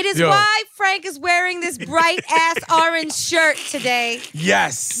 Frank? It is Yo. why Frank is wearing this bright-ass orange shirt today.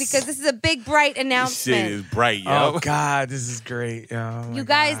 Yes. Because this is a big, bright This announcement. shit is bright, yo. Oh, God, this is great. Oh, my You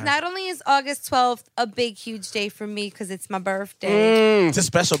guys, God. not only is August 12th a big, huge day for me because it's my birthday, It's a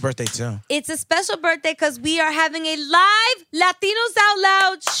special birthday, too. it's a special birthday because we are having a live Latinos Out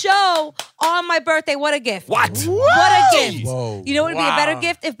Loud show on my birthday. What a gift. What? What a gift. Whoa. You know what would be a better Wow.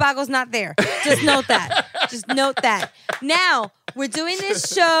 gift if Bago's not there. Just note that. Just note that. Now, we're doing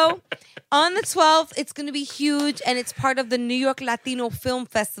this show on the 12th. It's going to be huge, and it's part of the New York Latino Film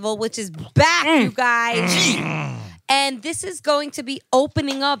Festival, which is back, you guys. And this is going to be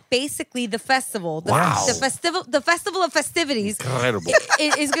opening up basically the festival. The festival of festivities Incredible.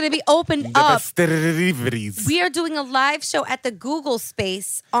 is going to be opened The up. festivities. We are doing a live show at the Google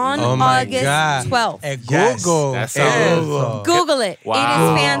Space on Oh my August God. 12th. Yes. Google. That sounds- Google it. Wow. It is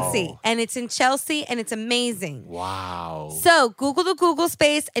fancy. And it's in Chelsea and it's amazing. Wow. So Google the Google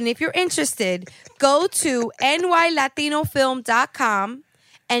Space. And if you're interested, go to nylatinofilm.com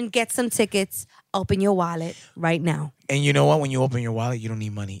and get some tickets. Open your wallet right now. And you know what? When you open your wallet, you don't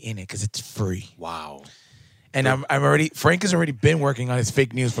need money in it because it's free. Wow. And Frank has already been working on his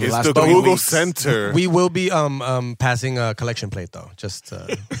fake news for the It's last the 3 Google weeks. Center. We will be passing a collection plate though, just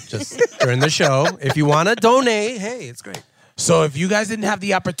during the show. If you want to donate, hey, it's great. So if you guys didn't have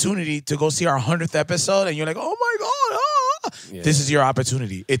the opportunity to go see our 100th episode and you're like, oh my God, this is your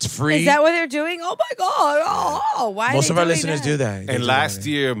opportunity. It's free. Is that what they're doing? Oh my God. Oh, why? Most are of they our doing listeners that? do that. They And do last that.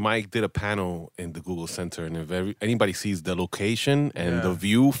 year, Mike did a panel in the Google Center, and if anybody sees the location and the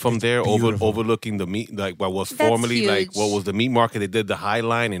view from there, overlooking the meat, like what was That's formerly like huge. what was the meat market, they did the High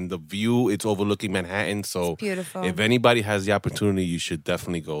Line, and the view it's overlooking Manhattan. So beautiful. if anybody has the opportunity, you should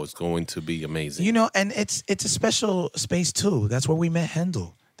definitely go. It's going to be amazing. You know, and it's a special space too. That's where we met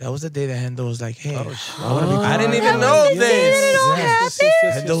Hendel. That was the day that Hendel was like, "Hey, I want to be." I didn't even part of know it." this.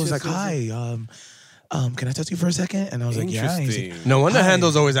 Hendel was like, "Hi, can I talk to you for a second?" And I was like, "Yeah." And he's like, Interesting. No wonder Hi.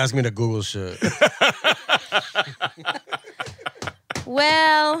 Handel's always asking me to Google shit.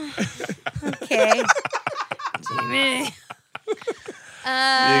 Well, okay. Jimmy. You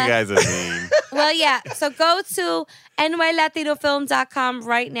guys are mean. Well, yeah. So go to nylatinofilm.com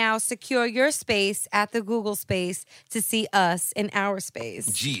right now. Secure your space at the Google space to see us in our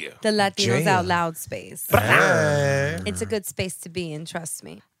space. Yeah. The Latinos Yeah. Out Loud space. It's a good space to be in, trust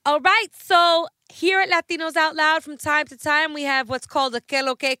me. All right, so here at Latinos Out Loud, from time to time, we have what's called a Que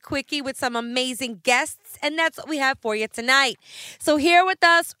Lo Que Quickie with some amazing guests, and that's what we have for you tonight. So here with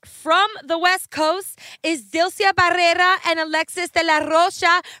us from the West Coast is Dilcia Barrera and Alexis de la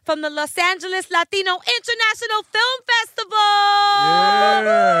Rocha from the Los Angeles Latino International Film Festival.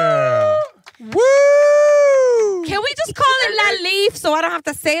 Woo! Can we just call it La Leaf so I don't have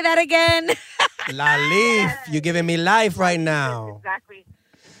to say that again? La Leaf, you're giving me life right now. Exactly.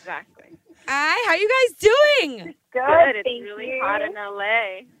 Hi, how you guys doing? Good. It's really hot in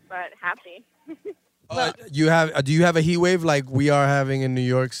LA, but happy. Do you have a heat wave like we are having in New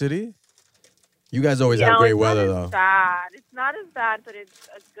York City? You guys always have great it's weather not though. as bad. It's not as bad, but it's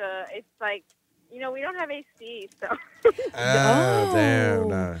good. It's like we don't have AC, so. Damn.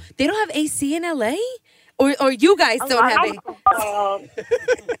 Nah. They don't have AC in LA? Or you guys don't have AC?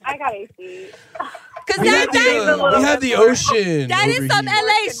 I got AC. Because We have the ocean. That is over some here.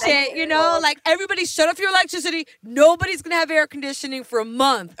 LA shit, like everybody shut off your electricity. Nobody's going to have air conditioning for a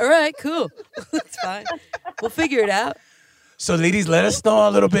month. All right, cool. That's fine. We'll figure it out. So, ladies, let us know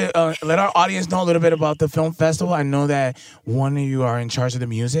a little bit. Let our audience know a little bit about the film festival. I know that one of you are in charge of the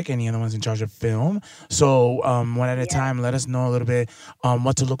music, and the other one's in charge of film. So, one at a time, let us know a little bit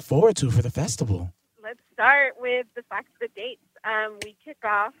what to look forward to for the festival. Let's start with the dates. We kick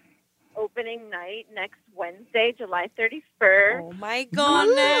off opening night next Wednesday, July 31st. Oh my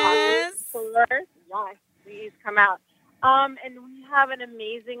goodness! Yes, please come out. And we have an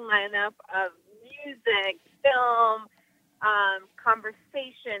amazing lineup of music, film,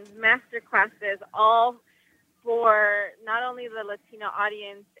 conversations, master classes, all for not only the Latino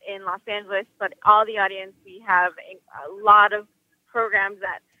audience in Los Angeles, but all the audience. We have a lot of programs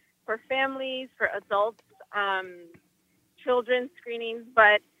that for families, for adults, children's screenings,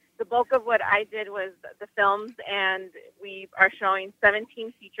 but the bulk of what I did was the films, and we are showing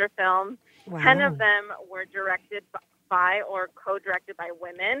 17 feature films. Wow. 10 of them were directed by or co-directed by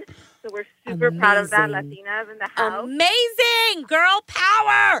women. So we're super proud of that. Latinas in the house. Amazing! Girl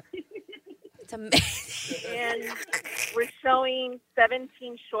power! It's amazing. And we're showing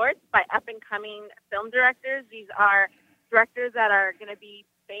 17 shorts by up-and-coming film directors. These are directors that are going to be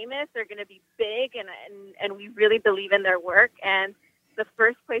famous. They're going to be big, and we really believe in their work. And the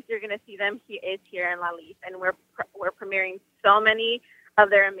first place you're going to see them is here in La Luz, and we're premiering so many of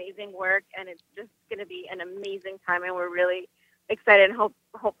their amazing work, and it's just going to be an amazing time, and we're really excited. And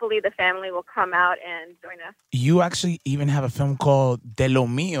hopefully the family will come out and join us. You actually even have a film called De Lo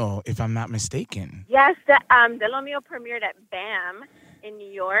Mío, if I'm not mistaken. Yes, De Lo Mío premiered at BAM in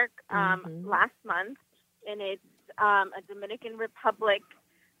New York last month, and it's a Dominican Republic,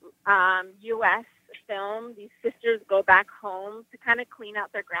 U.S. film. These sisters go back home to kind of clean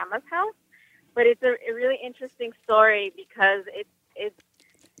out their grandma's house, but it's a really interesting story because it's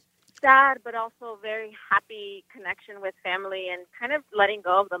sad, but also very happy connection with family and kind of letting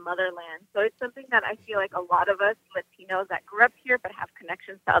go of the motherland. So it's something that I feel like a lot of us Latinos that grew up here but have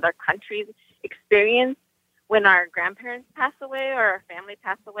connections to other countries experience when our grandparents pass away or our family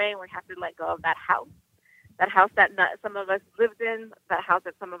pass away, and we have to let go of that house. That house that some of us lived in, that house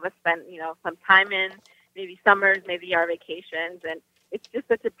that some of us spent, some time in, maybe summers, maybe our vacations, and it's just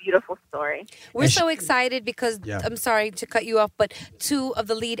such a beautiful story. We're so excited because, I'm sorry to cut you off, but two of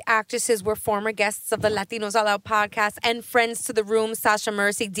the lead actresses were former guests of the Latinos All Out podcast and friends to the room, Sasha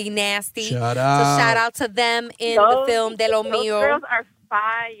Mercy, D Nasty. Shout out. So shout out to them in the film De Lo Mío. Those girls are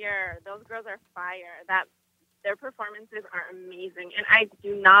fire. Their performances are amazing, and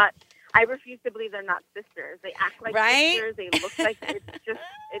I refuse to believe they're not sisters. They act like sisters. They look like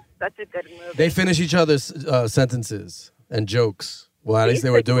it's such a good movie. They finish each other's sentences and jokes. Well, at least they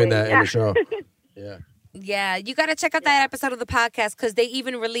were doing that in the show. Yeah. Yeah, you got to check out that episode of the podcast because they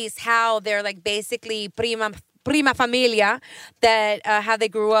even release how they're like basically prima familia, that how they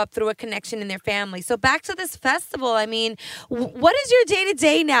grew up through a connection in their family. So back to this festival. I mean, what is your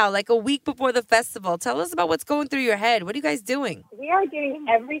day-to-day now, like a week before the festival? Tell us about what's going through your head. What are you guys doing? We are doing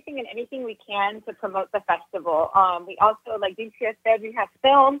everything and anything we can to promote the festival. We also, like Dixia said, we have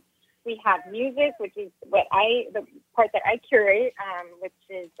film, we have music, which is the part that I curate, which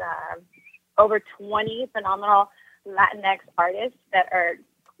is over 20 phenomenal Latinx artists that are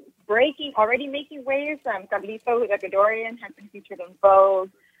already making waves. Carlito, who's Ecuadorian, has been featured in Vogue.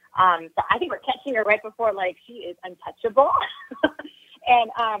 So I think we're catching her right before, she is untouchable.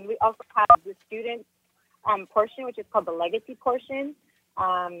 And we also have the student portion, which is called the legacy portion.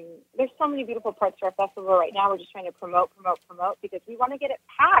 There's so many beautiful parts to our festival right now. We're just trying to promote, because we want to get it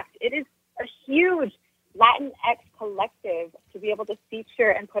packed. It is a huge Latinx collective to be able to feature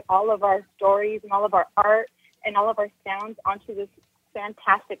and put all of our stories and all of our art and all of our sounds onto this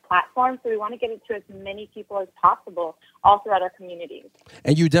fantastic platform. So we want to get it to as many people as possible all throughout our communities.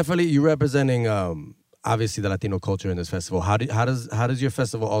 And you're representing obviously the Latino culture in this festival. How does your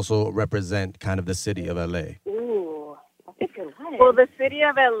festival also represent kind of the city of LA? Ooh, that's a good one. Well, the city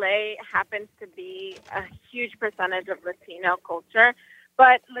of LA happens to be a huge percentage of Latino culture.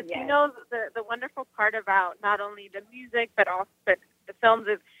 But Latinos, the wonderful part about not only the music but also the films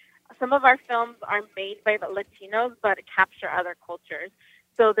is some of our films are made by the Latinos but capture other cultures.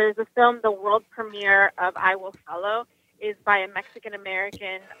 So there's a film, the world premiere of I Will Follow, is by a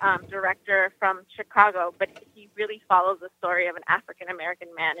Mexican-American director from Chicago, but he really follows the story of an African-American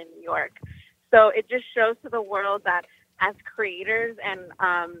man in New York. So it just shows to the world that as creators and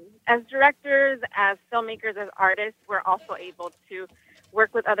as directors, as filmmakers, as artists, we're also able to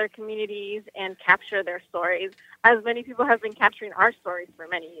work with other communities and capture their stories, as many people have been capturing our stories for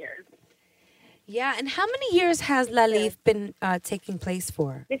many years. Yeah, and how many years has La Leaf been taking place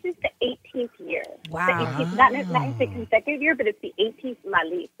for? This is the 18th year. Wow. The 18th, not the consecutive year, but it's the 18th La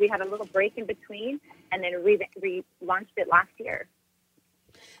Leaf. We had a little break in between and then relaunched it last year.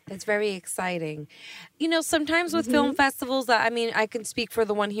 That's very exciting. You know, sometimes with film festivals, I mean, I can speak for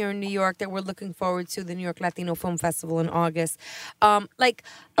the one here in New York that we're looking forward to, the New York Latino Film Festival in August. Like,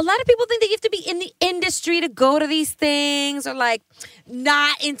 a lot of people think that you have to be in the industry to go to these things, or like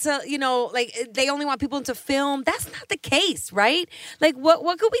not into, you know, like they only want people into film. That's not the case, right? Like,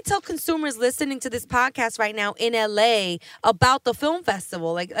 what could we tell consumers listening to this podcast right now in LA about the film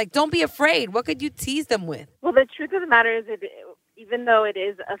festival? Like, don't be afraid. What could you tease them with? Well, the truth of the matter is, even though it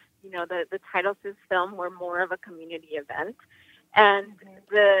is the title says film, we're more of a community event, and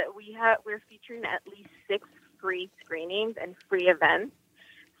we're featuring at least 6 free screenings and free events.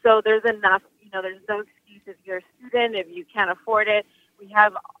 So there's enough. There's no excuse if you're a student, if you can't afford it. We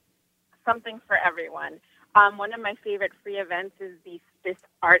have something for everyone. One of my favorite free events is this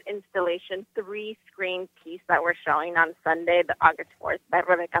art installation 3-screen piece that we're showing on Sunday, the August 4th, by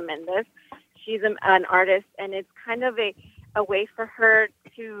Rebecca Mendez. She's an artist, and it's kind of a way for her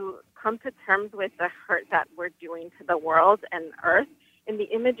to come to terms with the hurt that we're doing to the world and Earth. And the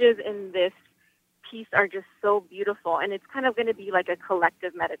images in this piece are just so beautiful, and it's kind of going to be like a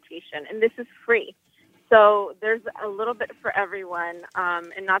collective meditation. And this is free. So there's a little bit for everyone.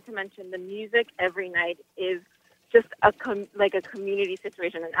 And not to mention the music every night is just like a community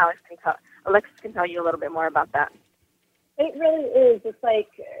situation. And Alexis can tell you a little bit more about that. It really is. It's like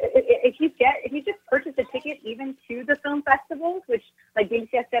if you just purchase a ticket even to the film festivals, which, like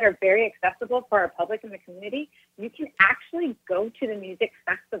Delicia said, are very accessible for our public and the community, you can actually go to the music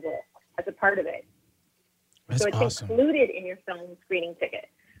festival as a part of it. That's so it's awesome. included in your film screening ticket.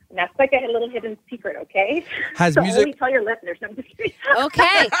 And that's like a little hidden secret, okay? Has so music- only tell your listeners. I'm just kidding.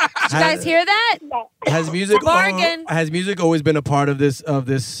 Okay. Did you guys hear that? Has music Bargain. has music always been a part of this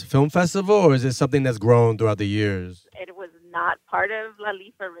film festival, or is it something that's grown throughout the years? It was not part of La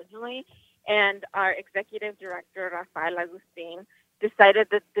Leaf originally, and our executive director, Rafael Agustin, decided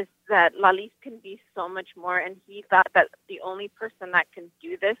that La Leaf can be so much more, and he thought that the only person that can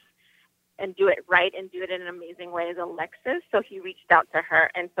do this and do it right and do it in an amazing way is Alexis. So he reached out to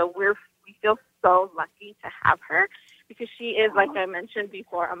her, and so we feel so lucky to have her, because she is, like I mentioned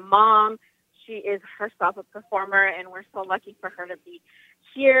before, a mom. She is herself a performer, and we're so lucky for her to be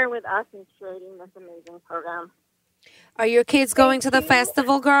here with us and creating this amazing program. Are your kids going to the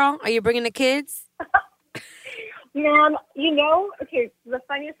festival, girl? Are you bringing the kids? Mom, okay, the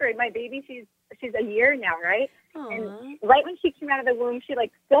funniest story, my baby, she's a year now, right? Aww. And right when she came out of the womb, she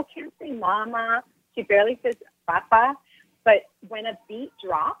still can't say mama. She barely says papa. But when a beat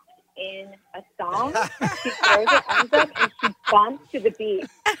drops in a song, she throws her arms up and she bumps to the beat.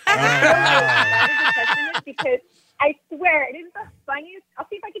 And that is a testament, because I swear, it is the funniest. I'll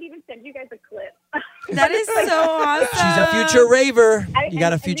see if I can even send you guys a clip. That is so awesome. She's a future raver. You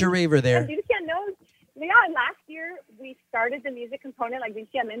got a future raver there. And Lucia knows. Yeah, last year we started the music component, like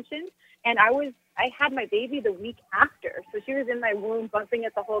Lucia mentioned, and I had my baby the week after, so she was in my womb bumping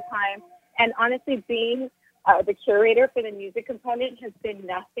it the whole time. And honestly, being the curator for the music component has been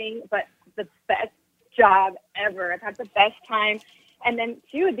nothing but the best job ever. I've had the best time. And then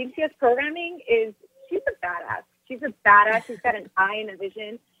too, Lucia's programming she's a badass. She's a badass. She's got an eye and a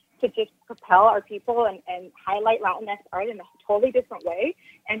vision to just propel our people and highlight Latinx art in a totally different way.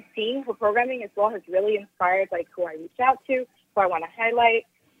 And seeing her programming as well has really inspired who I reach out to, who I want to highlight.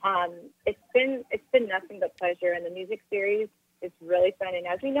 It's been nothing but pleasure, and the music series is really fun. And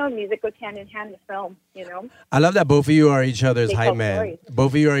as we know, music goes hand in hand with film. I love that both of you are each other's They hype tell man. stories.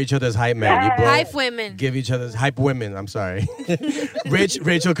 Both of you are each other's hype man. You both Hype women. give each other's hype women. I'm sorry,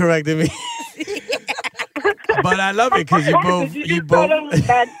 Rachel corrected me. But I love it because you both.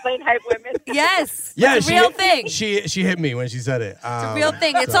 Explain hype women. Yes. Yeah, it's a real thing. She hit me when she said it. It's a real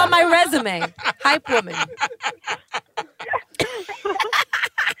thing. It's on my resume. Hype woman.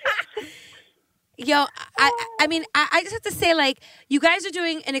 Yo, I mean, I just have to say, you guys are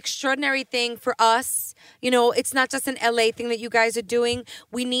doing an extraordinary thing for us. It's not just an LA thing that you guys are doing.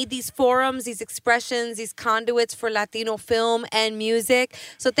 We need these forums, these expressions, these conduits for Latino film and music.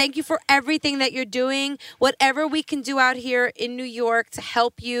 So thank you for everything that you're doing. Whatever we can do out here in New York to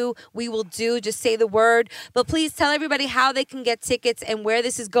help you, we will do. Just say the word. But please tell everybody how they can get tickets and where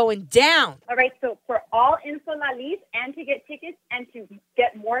this is going down. All right, so for all info La Leaf and to get tickets and to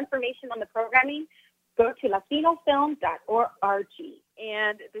get more information on the programming, go to latinofilm.org.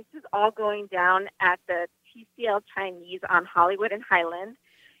 And this is all going down at the TCL Chinese on Hollywood and Highland.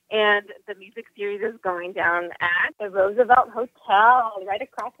 And the music series is going down at the Roosevelt Hotel right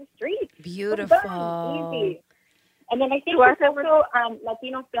across the street. Beautiful. So easy. And then I think there's also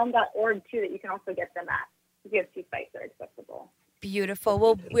latinofilm.org, too, that you can also get them at. We have 2 sites that are accessible. Beautiful.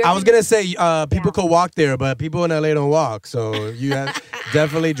 Well, I was gonna say people could walk there, but people in LA don't walk, so you have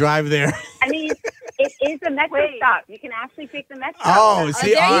definitely drive there. I mean, it is a metro stop. You can actually take the metro. Oh,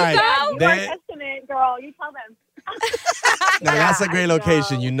 see, there all you right. go. You There- are Testament, girl. You tell them. No, that's a great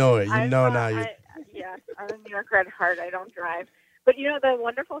location. You know it. You know now. Yes, I'm a New Yorker at heart. I don't drive. But, the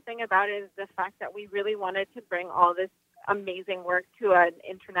wonderful thing about it is the fact that we really wanted to bring all this amazing work to an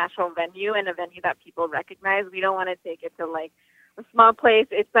international venue and a venue that people recognize. We don't want to take it to, like, a small place.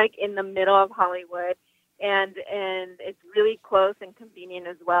 It's, like, in the middle of Hollywood. And it's really close and convenient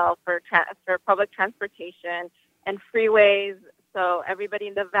as well for public transportation and freeways. So everybody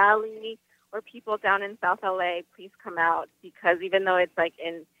in the Valley or people down in South LA, please come out, because even though it's like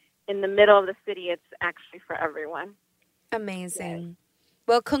in the middle of the city, it's actually for everyone. Amazing.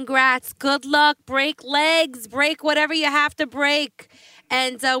 Well, congrats. Good luck. Break legs. Break whatever you have to break.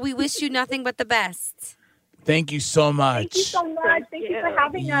 And we wish you nothing but the best. Thank you so much. Thank you so much. Thank you for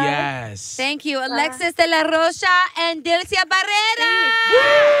having us. Yes. Thank you, Alexis de la Rocha and Dilcia Barrera.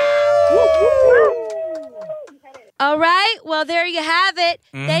 All right. Well, there you have it.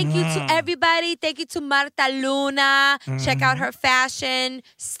 Thank you to everybody. Thank you to Marta Luna. Check out her fashion,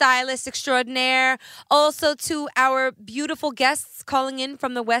 stylist extraordinaire. Also to our beautiful guests calling in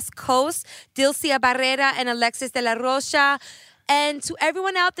from the West Coast, Dilcia Barrera and Alexis de la Rocha. And to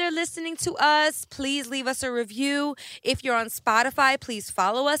everyone out there listening to us, please leave us a review. If you're on Spotify, please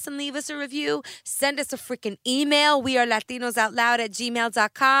follow us and leave us a review. Send us a freaking email. We are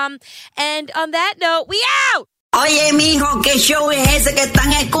latinosOutloud@gmail.com. And on that note, we out! Oye, mijo, ¿qué show es ese que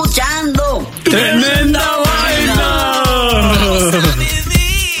están escuchando? ¡Tremenda vaina!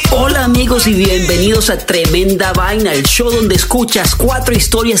 Hola amigos y bienvenidos a Tremenda Vaina, el show donde escuchas 4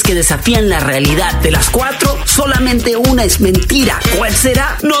 historias que desafían la realidad. De las 4, solamente una es mentira. ¿Cuál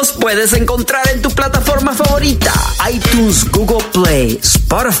será? Nos puedes encontrar en tu plataforma favorita: iTunes, Google Play,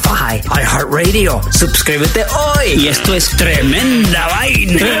 Spotify, iHeartRadio. Suscríbete hoy. Y esto es Tremenda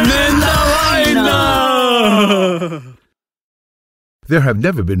Vaina. ¡Tremenda vaina! There have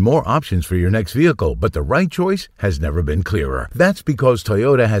never been more options for your next vehicle, but the right choice has never been clearer. That's because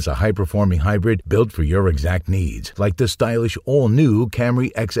Toyota has a high-performing hybrid built for your exact needs, like the stylish all-new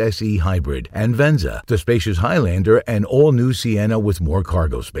Camry XSE Hybrid and Venza, the spacious Highlander and all-new Sienna with more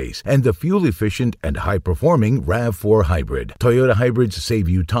cargo space, and the fuel-efficient and high-performing RAV4 Hybrid. Toyota hybrids save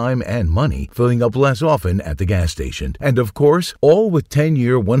you time and money, filling up less often at the gas station. And of course, all with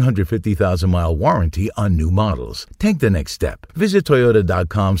 10-year, 150,000-mile warranty on new models. Take the next step. Visit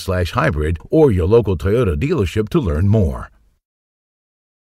Toyota.com/hybrid or your local Toyota dealership to learn more.